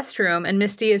to the restroom, and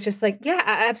Misty is just like, yeah,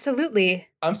 absolutely.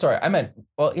 I'm sorry, I meant,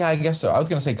 well, yeah, I guess so. I was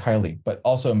gonna say Kylie, but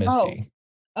also Misty.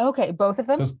 Okay, both of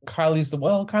them? Because Kylie's the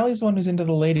one who's into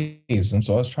the ladies. And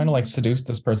so I was trying to like seduce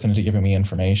this person into giving me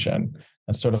information.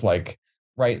 That's sort of like,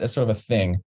 right, that's sort of a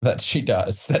thing that she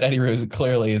does that Eddie Rose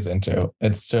clearly is into.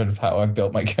 It's sort of how I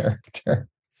built my character.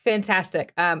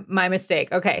 Fantastic. My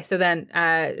mistake. Okay, so then,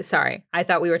 sorry, I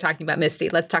thought we were talking about Misty.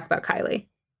 Let's talk about Kylie.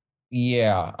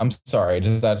 Yeah, I'm sorry.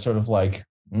 Does that sort of like,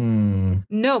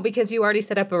 No, because you already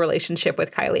set up a relationship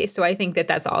with Kylie. So I think that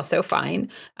that's also fine.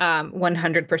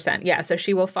 100%. Yeah. So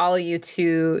she will follow you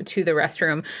to the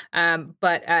restroom.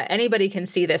 But anybody can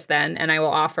see this then. And I will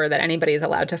offer that anybody is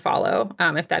allowed to follow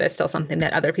if that is still something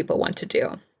that other people want to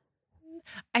do.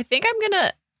 I think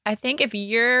if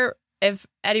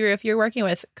Eddie Rue, if you're working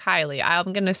with Kylie,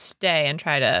 I'm going to stay and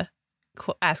try to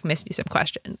ask Misty some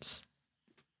questions.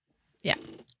 Yeah.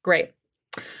 Great.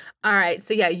 All right.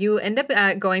 So yeah, you end up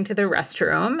going to the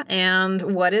restroom,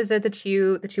 and what is it that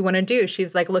you want to do?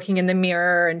 She's like looking in the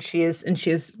mirror, and she's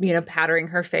powdering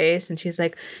her face, and she's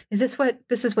like, this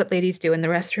is what ladies do in the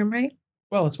restroom, right?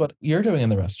 well, it's what you're doing in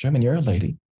the restroom, and you're a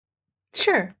lady.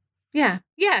 Sure. Yeah.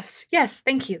 Yes.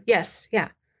 Thank you. Yes. Yeah.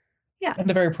 And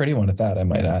a very pretty one at that, I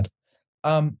might add.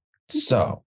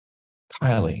 So,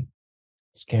 Kylie,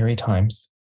 scary times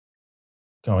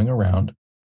going around.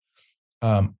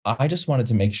 I just wanted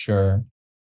to make sure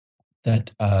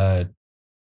that,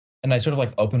 and I sort of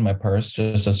like opened my purse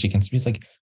just so she can speak. Like,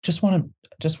 just want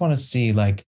to see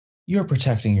like you're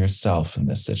protecting yourself in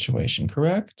this situation,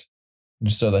 correct?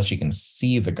 Just so that she can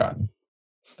see the gun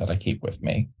that I keep with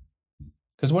me,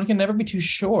 because one can never be too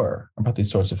sure about these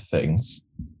sorts of things,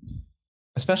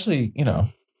 especially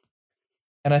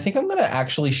And I think I'm gonna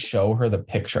actually show her the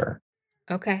picture.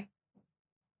 Okay.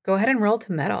 Go ahead and roll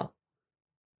to meddle.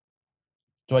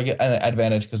 Do I get an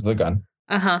advantage because of the gun?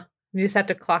 Uh-huh. You just have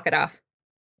to clock it off.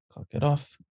 Clock it off.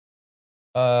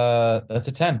 That's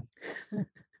a 10.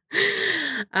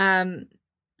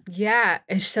 Yeah.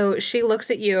 And so she looks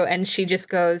at you and she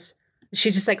just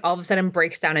like all of a sudden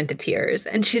breaks down into tears.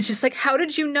 And she's just like, how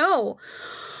did you know?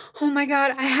 Oh my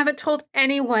God, I haven't told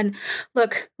anyone.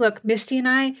 Look, Misty and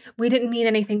I, we didn't mean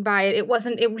anything by it.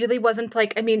 It really wasn't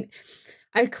like,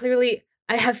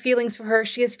 I have feelings for her.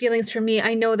 She has feelings for me.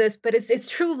 I know this, but it's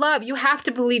true love. You have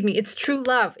to believe me. It's true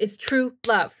love. It's true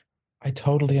love. I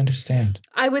totally understand.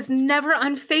 I was never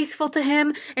unfaithful to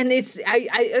him, and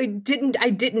I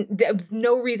didn't. There was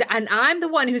no reason, and I'm the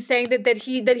one who's saying that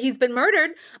he's been murdered.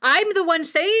 I'm the one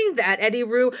saying that, Eddie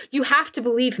Rue. You have to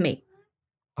believe me.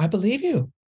 I believe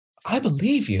you.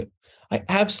 I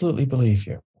absolutely believe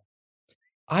you.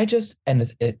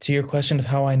 To your question of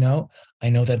how I know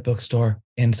that bookstore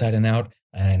inside and out,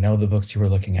 and I know the books you were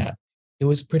looking at. It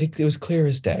was clear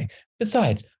as day.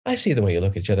 Besides, I see the way you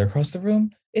look at each other across the room.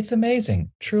 It's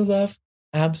amazing. True love,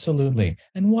 absolutely.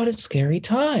 And what a scary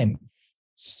time.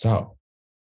 So,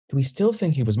 do we still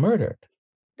think he was murdered?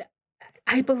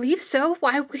 I believe so.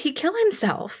 Why would he kill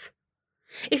himself?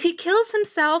 If he kills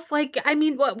himself, what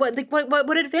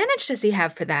advantage does he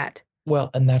have for that? Well,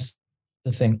 and that's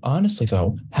the thing. Honestly,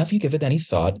 though, have you given any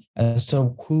thought as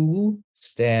to who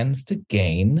stands to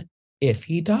gain if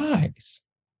he dies?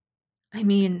 I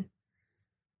mean,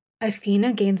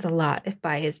 Athena gains a lot if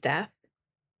by his death.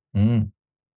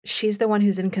 She's the one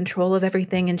who's in control of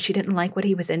everything, and she didn't like what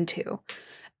he was into,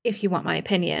 if you want my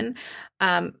opinion.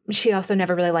 She also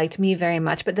never really liked me very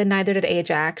much, but then neither did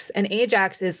Ajax. And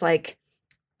Ajax is like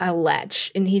a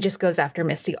lech, and he just goes after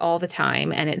Misty all the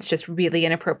time, and it's just really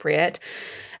inappropriate.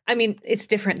 I mean, it's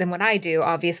different than what I do,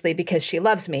 obviously, because she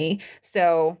loves me.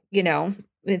 So,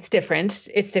 it's different.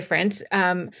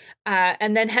 And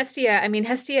then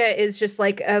Hestia is just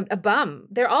like a bum.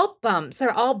 They're all bums.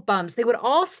 They would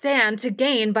all stand to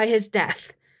gain by his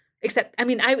death. Except,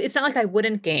 it's not like I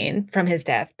wouldn't gain from his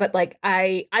death, but like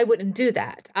I wouldn't do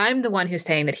that. I'm the one who's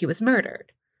saying that he was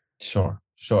murdered. Sure.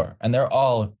 And they're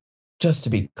all, just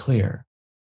to be clear,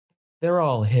 they're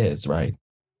all his, right?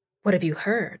 What have you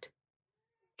heard?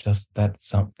 Just that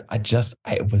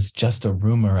it was just a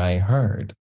rumor I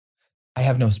heard. I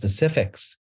have no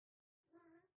specifics.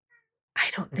 I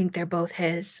don't think they're both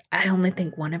his. I only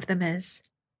think one of them is.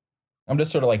 I'm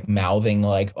just sort of like mouthing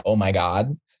like, oh my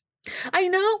God. I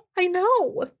know.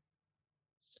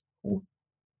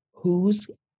 Who's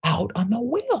out on the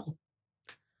wheel?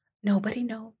 Nobody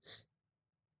knows.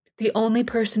 The only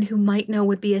person who might know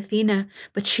would be Athena,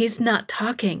 but she's not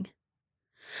talking.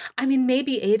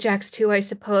 Maybe Ajax too, I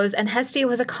suppose, and Hestia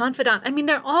was a confidant.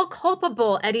 They're all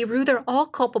culpable, Eddie Rue. They're all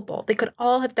culpable. They could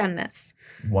all have done this.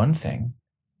 One thing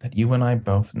that you and I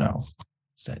both know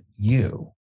is that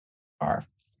you are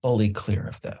fully clear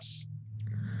of this.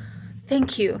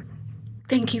 Thank you.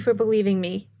 Thank you for believing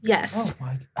me. Yes.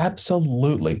 Oh,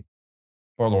 absolutely.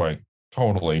 By the way,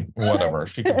 totally, whatever.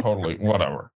 She can totally,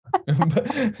 whatever.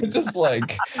 Just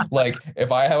like if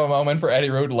I have a moment for Eddie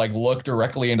Rue to like look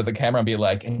directly into the camera and be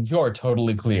like, and you're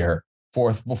totally clear,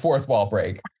 fourth wall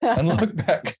break, and look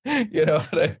back, you know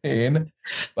what I mean?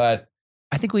 But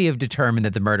I think we have determined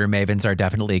that the murder mavens are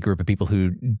definitely a group of people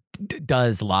who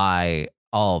does lie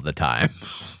all the time.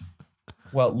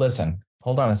 Well, listen,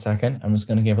 hold on a second. I'm just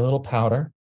going to give a little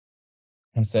powder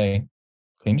and say,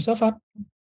 clean yourself up.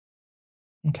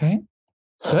 Okay.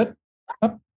 Good.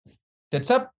 Up.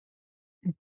 Tits up.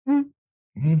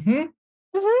 Mm-hmm.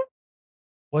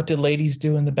 What do ladies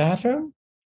do in the bathroom?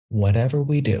 Whatever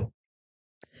we do.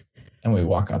 And we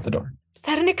walk out the door. Is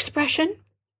that an expression?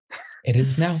 It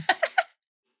is now.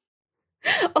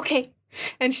 Okay.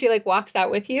 And she like walks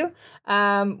out with you,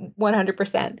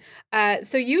 100%.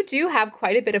 So you do have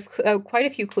quite a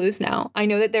few clues now. I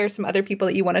know that there are some other people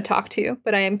that you want to talk to,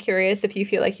 but I am curious if you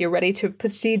feel like you're ready to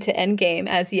proceed to endgame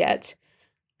as yet,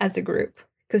 as a group,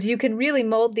 because you can really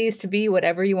mold these to be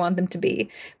whatever you want them to be.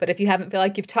 But if you haven't feel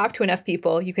like you've talked to enough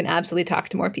people, you can absolutely talk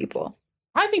to more people.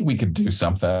 I think we could do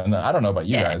something. I don't know about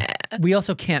you guys. We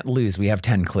also can't lose. We have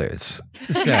 10 clues.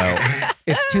 So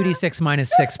it's 2d6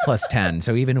 minus 6 plus 10.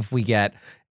 So even if we get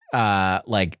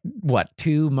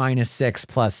 2 minus 6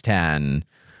 plus 10,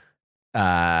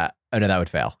 oh no, that would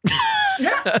fail.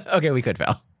 Okay, we could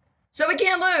fail. So we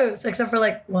can't lose, except for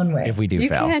like one way. If we do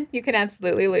fail. You can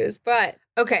absolutely lose. But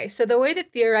okay, so the way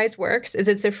that Theorize works is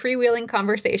it's a freewheeling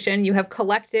conversation. You have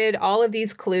collected all of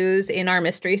these clues in our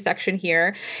mystery section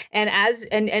here. And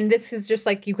and this is just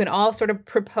like, you can all sort of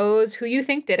propose who you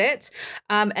think did it.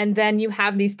 And then you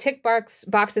have these tick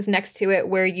boxes next to it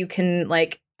where you can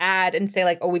like add and say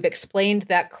like, oh, we've explained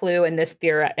that clue and this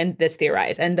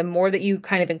theorize. And the more that you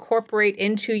kind of incorporate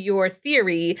into your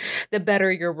theory, the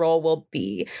better your roll will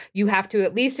be. You have to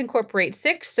at least incorporate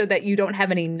 6 so that you don't have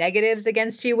any negatives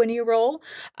against you when you roll.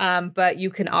 But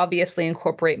you can obviously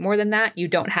incorporate more than that. You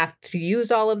don't have to use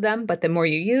all of them, but the more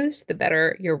you use, the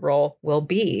better your roll will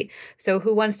be. So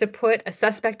who wants to put a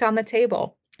suspect on the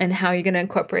table and how are you going to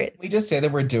incorporate? We just say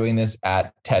that we're doing this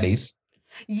at Teddy's.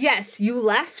 Yes, you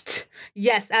left.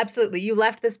 Yes, absolutely. You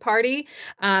left this party,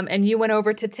 and you went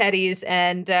over to Teddy's,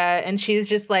 and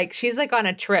she's like on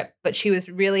a trip, but she was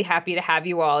really happy to have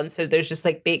you all, and so there's just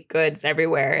like baked goods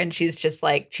everywhere, and she's just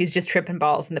tripping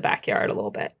balls in the backyard a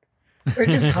little bit. We're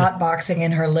just hotboxing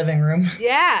in her living room.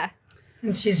 Yeah.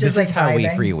 And she's This just like is how we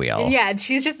vibing. freewheel. Yeah, and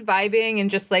she's just vibing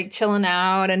and just like chilling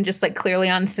out and just like clearly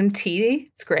on some tea.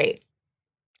 It's great.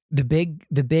 The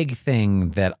big thing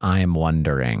that I'm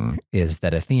wondering is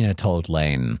that Athena told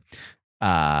Lane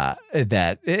that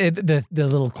the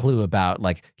little clue about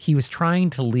like he was trying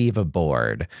to leave a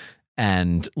board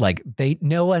and like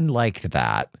no one liked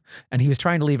that, and he was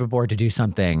trying to leave a board to do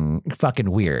something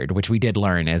fucking weird, which we did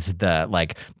learn is the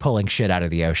like pulling shit out of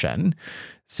the ocean.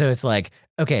 So it's like,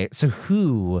 okay, so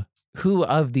who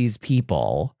of these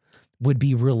people would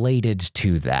be related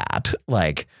to that?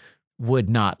 Like would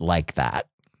not like that?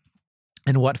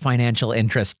 And what financial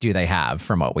interest do they have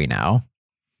from what we know?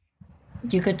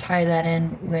 You could tie that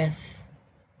in with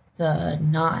the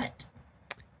knot.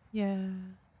 Yeah.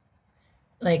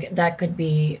 Like that could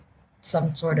be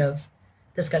some sort of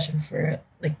discussion for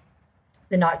like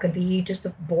the knot could be just a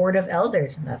board of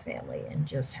elders in that family and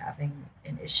just having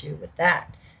an issue with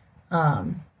that.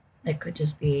 It could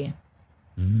just be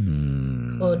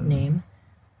code name.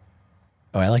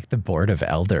 Oh, I like the board of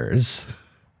elders.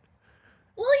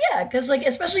 Well, yeah, because like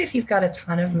especially if you've got a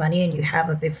ton of money and you have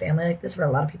a big family like this where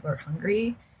a lot of people are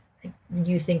hungry, like,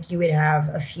 you think you would have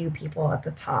a few people at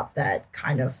the top that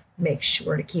kind of make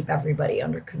sure to keep everybody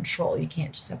under control. You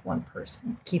can't just have one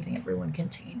person keeping everyone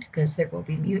contained because there will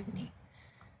be mutiny,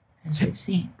 as we've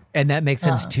seen. And that makes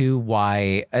sense too.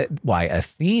 Why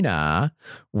Athena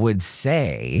would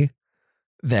say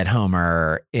that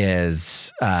Homer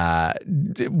was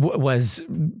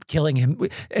killing him,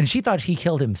 and she thought he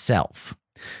killed himself,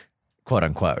 quote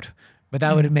unquote. But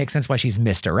that would make sense why she's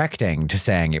misdirecting to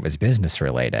saying it was business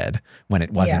related when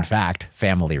it was in fact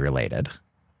family related.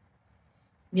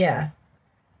 Yeah,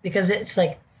 because it's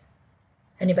like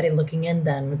anybody looking in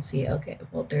then would see, okay,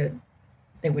 well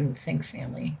they wouldn't think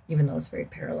family, even though it's very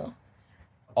parallel.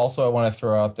 Also, I want to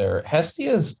throw out there,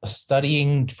 Hestia is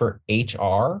studying for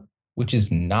HR, which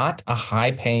is not a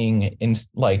high-paying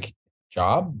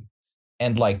job,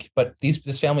 and but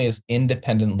this family is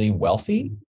independently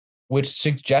wealthy, which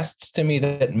suggests to me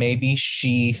that maybe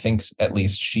she thinks at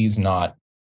least she's not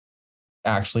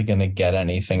actually going to get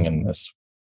anything in this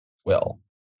will.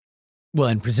 Well,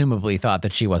 and presumably thought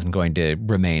that she wasn't going to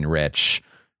remain rich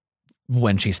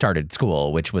when she started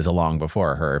school, which was long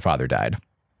before her father died.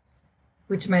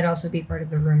 Which might also be part of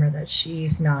the rumor that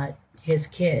she's not his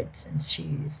kid since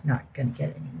she's not going to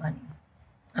get any money.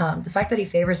 The fact that he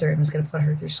favors her and was going to put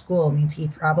her through school means he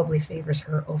probably favors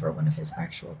her over one of his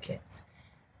actual kids.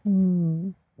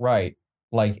 Right.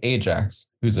 Like Ajax,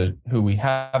 who we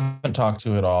haven't talked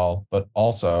to at all, but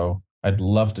also I'd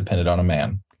love to pin it on a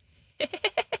man.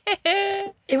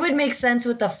 It would make sense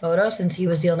with the photo since he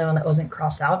was the only one that wasn't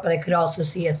crossed out, but I could also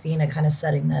see Athena kind of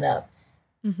setting that up.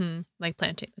 Like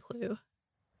planting the clue.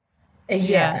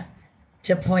 Yeah.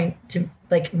 To point to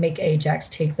like make Ajax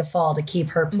take the fall to keep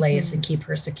her place and keep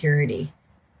her security.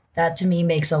 That to me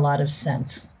makes a lot of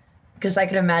sense. Because I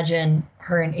could imagine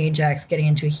her and Ajax getting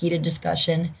into a heated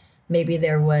discussion. Maybe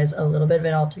there was a little bit of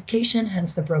an altercation,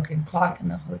 hence the broken clock in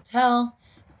the hotel.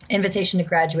 Invitation to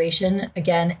graduation.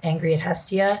 Again, angry at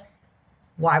Hestia.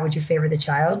 Why would you favor the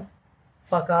child?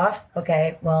 Fuck off.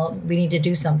 Okay, well, we need to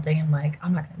do something. And like,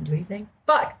 I'm not going to do anything.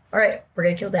 Fuck. All right, we're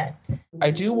going to kill Dad.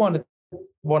 I do want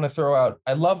to throw out,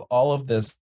 I love all of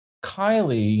this.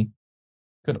 Kylie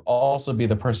could also be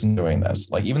the person doing this.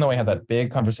 Like, even though I had that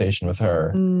big conversation with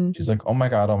her, she's like, oh my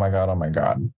God, oh my God, oh my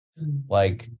God.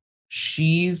 Like,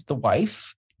 she's the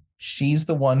wife. She's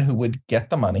the one who would get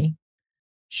the money.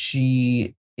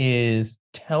 She is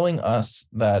telling us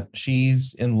that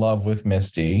she's in love with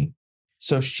Misty.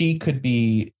 So she could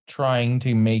be trying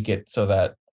to make it so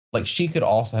that, like, she could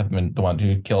also have been the one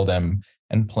who killed him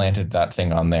and planted that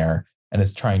thing on there and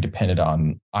is trying to pin it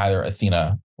on either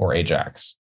Athena or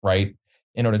Ajax, right?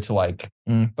 In order to like,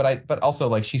 but also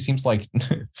like, she seems like,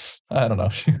 I don't know.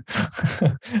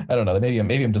 I don't know.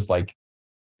 Maybe I'm just like.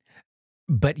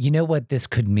 But you know what this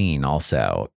could mean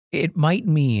also? It might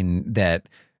mean that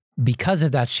because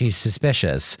of that, she's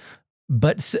suspicious.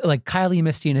 But like Kylie,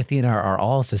 Misty, and Athena are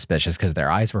all suspicious because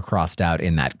their eyes were crossed out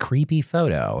in that creepy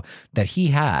photo that he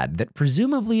had that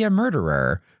presumably a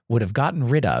murderer would have gotten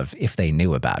rid of if they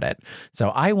knew about it. So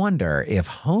I wonder if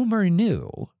Homer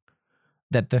knew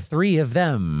that the three of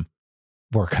them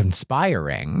were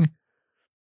conspiring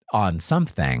on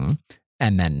something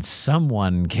and then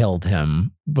someone killed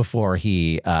him before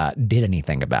he did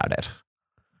anything about it.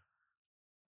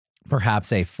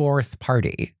 Perhaps a fourth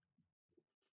party.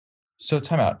 So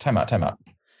time out.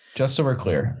 Just so we're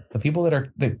clear, the people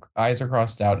the eyes are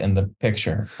crossed out in the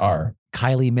picture are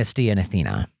Kylie, Misty, and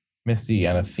Athena. Misty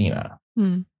and Athena.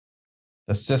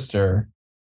 The sister.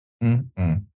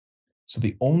 So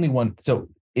the only one. So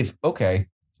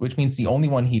which means the only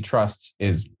one he trusts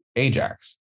is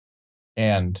Ajax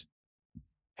and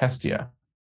Hestia,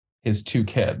 his two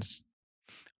kids.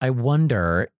 I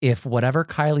wonder if whatever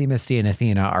Kylie, Misty, and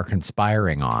Athena are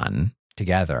conspiring on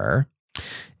together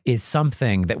is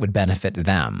something that would benefit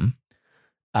them.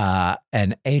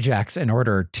 And Ajax, in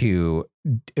order to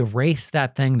erase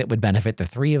that thing that would benefit the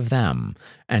three of them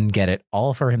and get it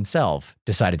all for himself,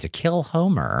 decided to kill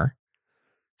Homer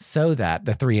so that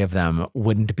the three of them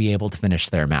wouldn't be able to finish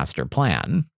their master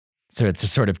plan. So it's a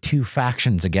sort of two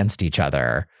factions against each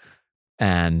other.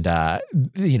 And,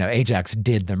 Ajax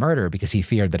did the murder because he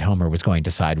feared that Homer was going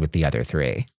to side with the other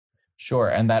three. Sure.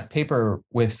 And that paper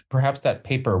with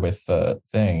the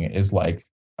thing is like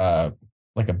a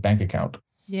bank account.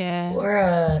 Yeah. Or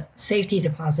a safety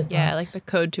deposit box. Yeah, like the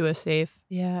code to a safe.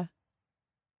 Yeah.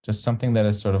 Just something that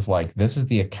is sort of like, this is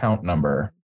the account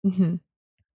number. Mm-hmm.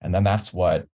 And then that's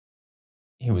what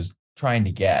he was trying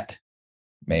to get,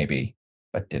 maybe,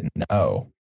 but didn't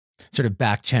know. Sort of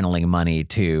back channeling money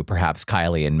to perhaps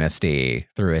Kylie and Misty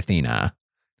through Athena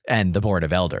and the Board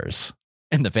of Elders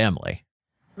and the family.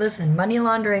 Listen, money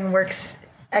laundering works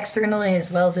externally as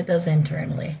well as it does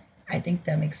internally. I think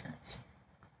that makes sense.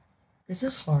 This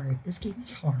is hard. This game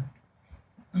is hard.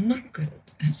 I'm not good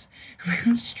at this.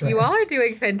 I'm stressed. You all are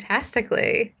doing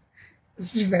fantastically.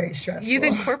 This is very stressful. You've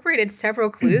incorporated several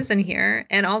clues in here,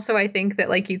 and also I think that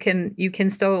like you can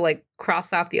still like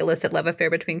cross off the illicit love affair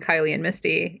between Kylie and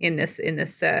Misty in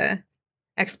this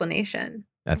explanation.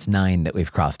 That's 9 that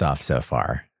we've crossed off so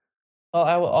far. Well,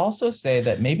 I will also say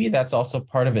that maybe that's also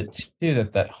part of it too.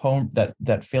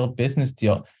 That failed business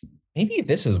deal. Maybe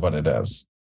this is what it is.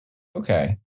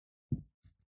 Okay,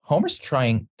 Homer's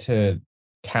trying to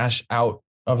cash out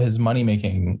of his money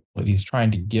making, but he's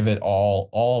trying to give it all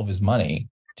of his money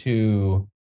to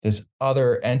this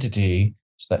other entity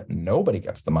so that nobody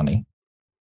gets the money,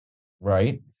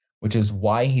 right? Which is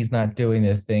why he's not doing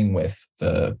the thing with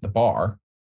the bar,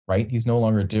 right? He's no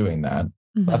longer doing that.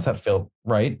 Mm-hmm. So that's that failed,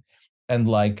 right? And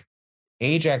like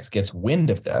Ajax gets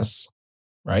wind of this,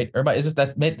 right? Everybody,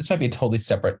 this might be a totally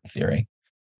separate theory.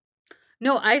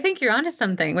 No, I think you're onto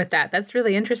something with that. That's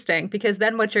really interesting because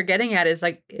then what you're getting at is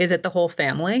like, is it the whole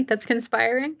family that's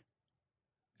conspiring?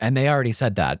 And they already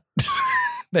said that.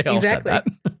 They all said that.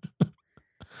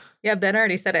 Yeah, Ben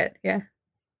already said it. Yeah.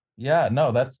 Yeah,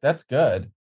 no, that's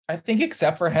good. I think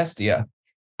except for Hestia.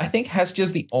 I think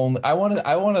Hestia's the only. I want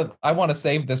to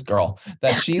save this girl.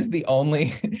 That she's the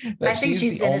only. I think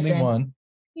she's the only innocent. one.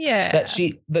 Yeah.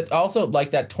 That also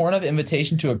like that torn up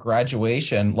invitation to a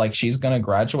graduation. Like she's gonna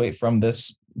graduate from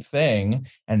this thing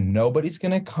and nobody's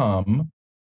gonna come,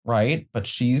 right? But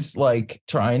she's like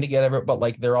trying to get but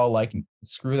like they're all like,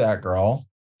 screw that girl.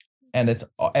 And it's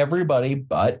everybody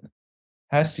but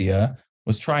Hestia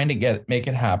was trying to make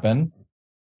it happen.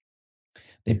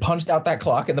 They punched out that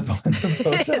clock in the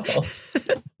hotel.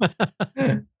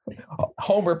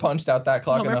 Homer punched out that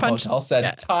clock in the hotel,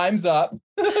 said, "Time's up."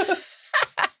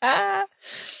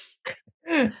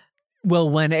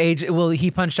 Well, he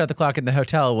punched out the clock in the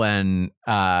hotel when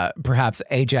perhaps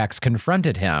Ajax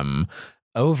confronted him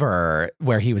over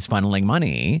where he was funneling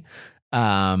money,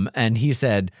 and he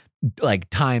said, like,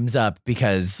 time's up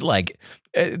because like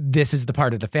this is the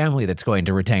part of the family that's going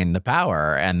to retain the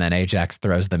power, and then Ajax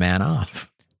throws the man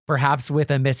off, perhaps with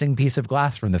a missing piece of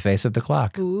glass from the face of the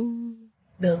clock. Ooh.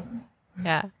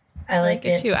 Yeah, I like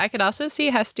it too. I could also see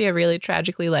Hestia really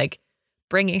tragically like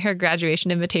bringing her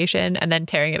graduation invitation and then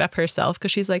tearing it up herself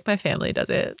because she's like, my family does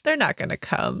it. They're not going to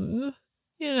come,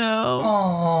 you know.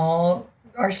 Oh,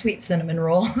 our sweet cinnamon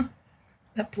roll.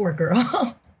 That poor girl.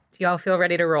 Do y'all feel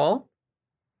ready to roll?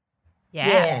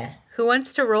 Yeah. Who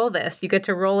wants to roll this? You get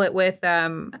to roll it with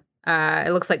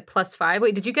it looks like +5.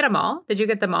 Wait, did you get them all? Did you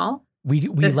get them all? We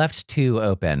left 2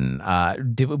 open.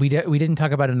 We didn't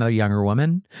talk about another younger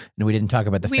woman, and we didn't talk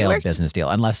about the failed business deal,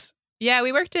 unless. Yeah,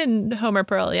 we worked in Homer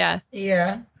Pearl. Yeah.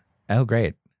 Oh,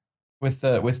 great. With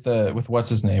what's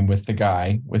his name? With the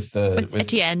guy with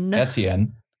Etienne.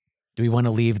 Etienne. Do we want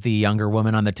to leave the younger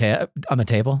woman on the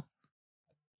table?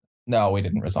 No, we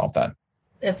didn't resolve that.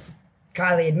 It's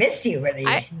Kylie and Misty already.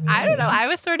 I don't know. I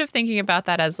was sort of thinking about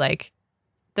that as like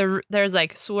there's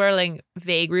like swirling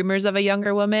vague rumors of a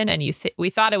younger woman, and we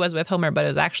thought it was with Homer, but it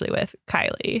was actually with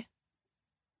Kylie.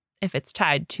 If it's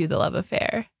tied to the love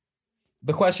affair.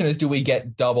 The question is, do we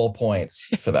get double points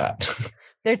for that?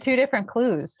 They're 2 different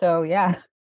clues, so yeah.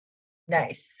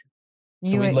 Nice.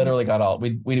 So we literally got all.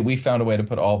 We found a way to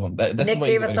put all of them. That's Nick the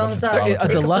way gave a thumbs up.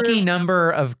 The lucky number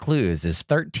of clues is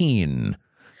 13.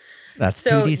 That's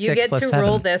so 2d6 you get plus to 7.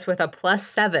 roll this with a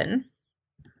 +7.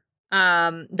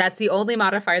 That's the only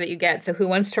modifier that you get. So who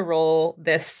wants to roll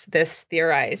this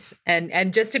theorize?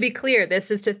 And just to be clear,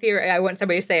 this is to theorize. I want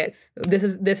somebody to say it.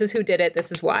 This is who did it.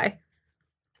 This is why.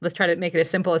 Let's try to make it as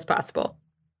simple as possible.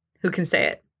 Who can say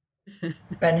it?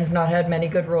 Ben has not had many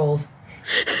good rolls.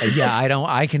 Yeah,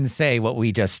 I can say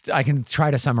I can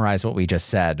try to summarize what we just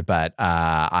said, but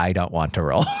I don't want to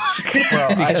roll.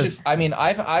 Well,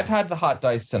 I've had the hot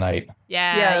dice tonight.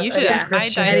 Yeah, you should. Yeah, My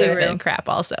dice have been crap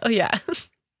also. Yeah.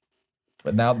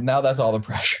 But now that's all the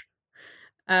pressure.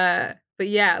 But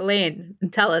yeah, Lane,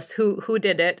 tell us who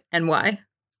did it and why.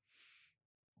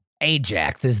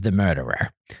 Ajax is the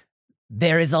murderer.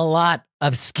 There is a lot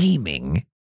of scheming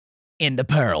in the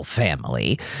Pearl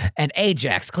family, and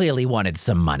Ajax clearly wanted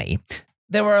some money.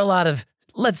 There were a lot of,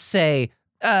 let's say,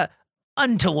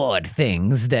 untoward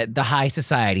things that the high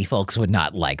society folks would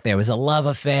not like. There was a love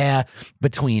affair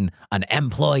between an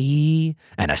employee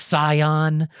and a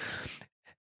scion.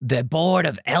 The board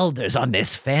of elders on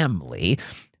this family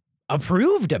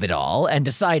approved of it all and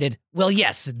decided, well,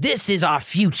 yes, this is our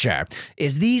future,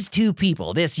 is these 2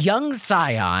 people, this young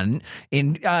scion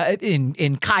in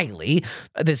Kylie,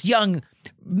 this young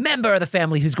member of the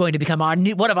family who's going to become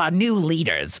one of our new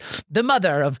leaders, the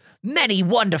mother of many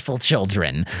wonderful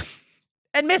children,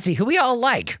 and Missy, who we all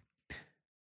like.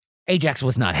 Ajax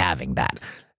was not having that.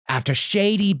 After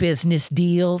shady business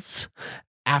deals,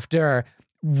 after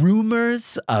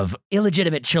rumors of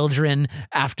illegitimate children,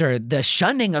 after the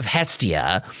shunning of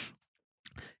Hestia,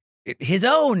 his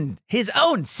own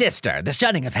sister, the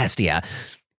shunning of Hestia,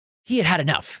 he had had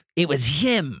enough. It was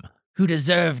him who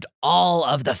deserved all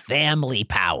of the family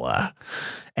power.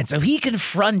 And so he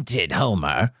confronted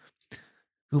Homer,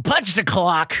 who punched a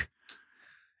clock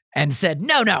and said,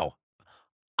 no,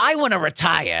 I want to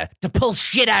retire to pull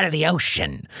shit out of the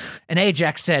ocean. And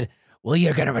Ajax said, well,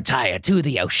 you're going to retire to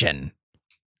the ocean.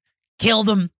 Killed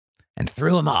him and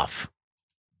threw him off.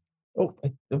 Oh,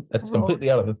 that's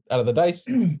completely out of the dice.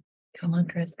 Come on,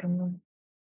 Chris. Come on.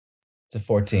 It's a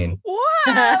 14. Wow.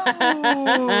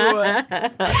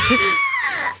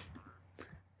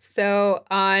 So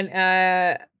on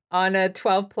a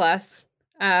 12 plus,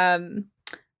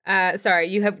 sorry,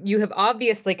 you have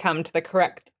obviously come to the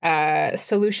correct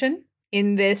solution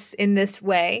in this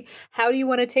way. How do you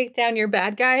want to take down your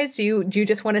bad guys? Do you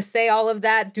just want to say all of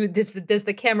that? Does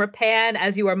the camera pan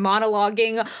as you are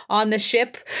monologuing on the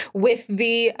ship with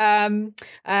the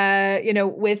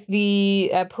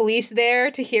police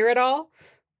there to hear it all?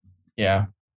 Yeah,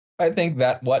 I think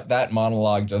that what that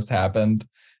monologue just happened.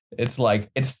 It's like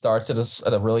it starts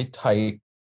at a really tight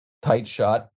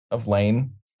shot of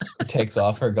Lane who takes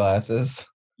off her glasses.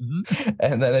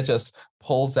 And then it just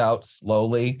pulls out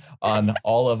slowly on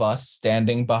all of us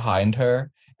standing behind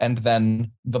her. And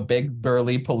then the big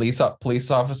burly police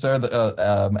officer,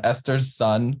 Esther's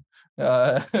son,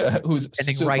 who's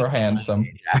Standing super right handsome.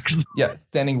 Ajax. Yeah,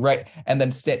 standing right, and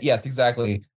then yes,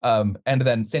 exactly. And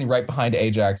then standing right behind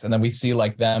Ajax, and then we see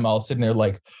like them all sitting there,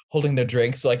 like holding their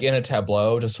drinks, like in a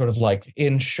tableau, just sort of like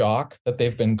in shock that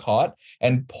they've been caught.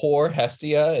 And poor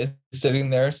Hestia is sitting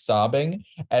there sobbing,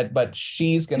 but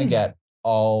she's gonna get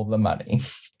all the money.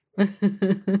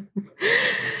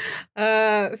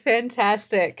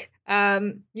 Fantastic.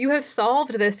 You have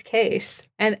solved this case,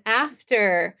 and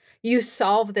after you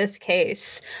solve this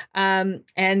case, and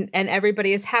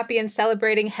everybody is happy and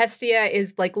celebrating, Hestia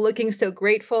is like looking so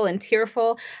grateful and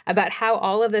tearful about how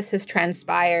all of this has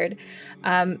transpired.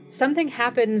 Something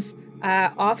happens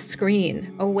off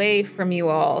screen, away from you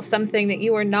all, something that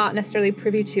you are not necessarily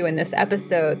privy to in this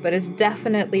episode, but is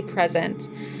definitely present.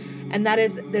 And that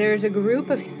is, there's a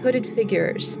group of hooded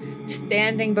figures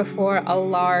standing before a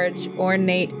large,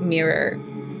 ornate mirror.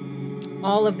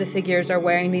 All of the figures are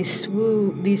wearing these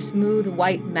smooth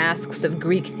white masks of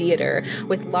Greek theater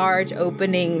with large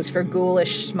openings for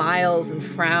ghoulish smiles and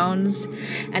frowns.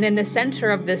 And in the center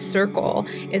of this circle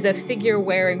is a figure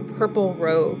wearing purple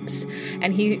robes.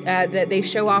 And they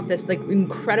show off this like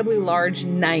incredibly large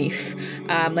knife,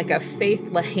 like a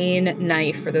Faith Lahane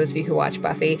knife, for those of you who watch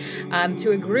Buffy, to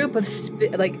a group of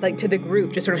to the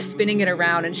group, just sort of spinning it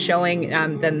around and showing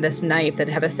them this knife that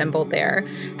have assembled there.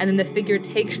 And then the figure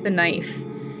takes the knife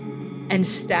and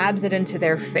stabs it into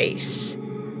their face,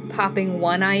 popping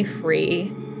one eye free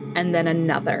and then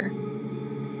another.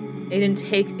 They then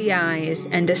take the eyes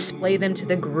and display them to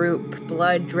the group,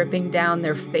 blood dripping down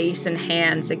their face and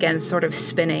hands, again sort of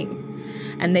spinning.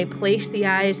 And they place the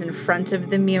eyes in front of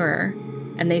the mirror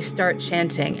and they start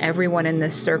chanting, everyone in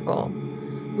this circle.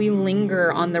 We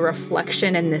linger on the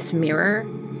reflection in this mirror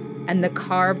and the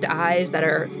carved eyes that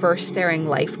are first staring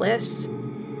lifeless.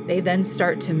 They then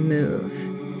start to move,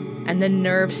 and the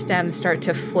nerve stems start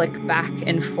to flick back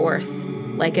and forth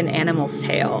like an animal's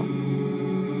tail.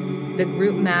 The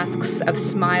group masks of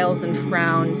smiles and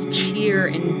frowns cheer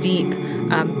in deep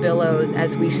billows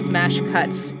as we smash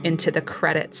cuts into the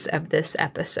credits of this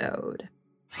episode.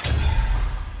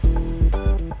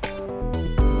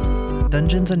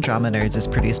 Dungeons and Drama Nerds is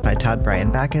produced by Todd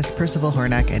Bryan Backus, Percival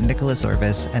Hornack, and Nicholas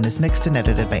Orvis, and is mixed and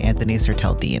edited by Anthony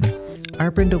Sertel-Dean. Our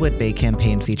Brindlewood Bay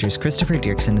campaign features Christopher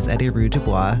Dierksen as Eddie Rue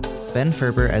Dubois, Ben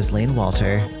Ferber as Lane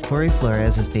Walter, Corey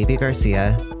Flores as Baby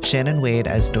Garcia, Shannon Wade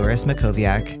as Doris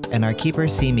Makoviak, and our keeper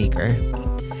C. Meeker.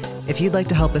 If you'd like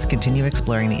to help us continue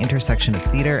exploring the intersection of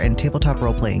theater and tabletop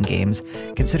role-playing games,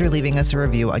 consider leaving us a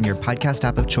review on your podcast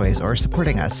app of choice or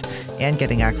supporting us, and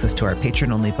getting access to our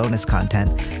patron-only bonus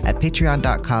content at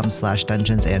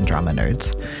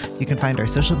patreon.com/dungeonsanddramanerds. You can find our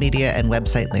social media and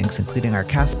website links, including our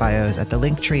cast bios, at the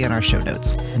link tree in our show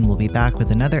notes. And we'll be back with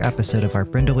another episode of our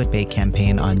Brindlewood Bay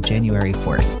campaign on January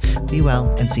 4th. Be well,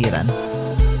 and see you then.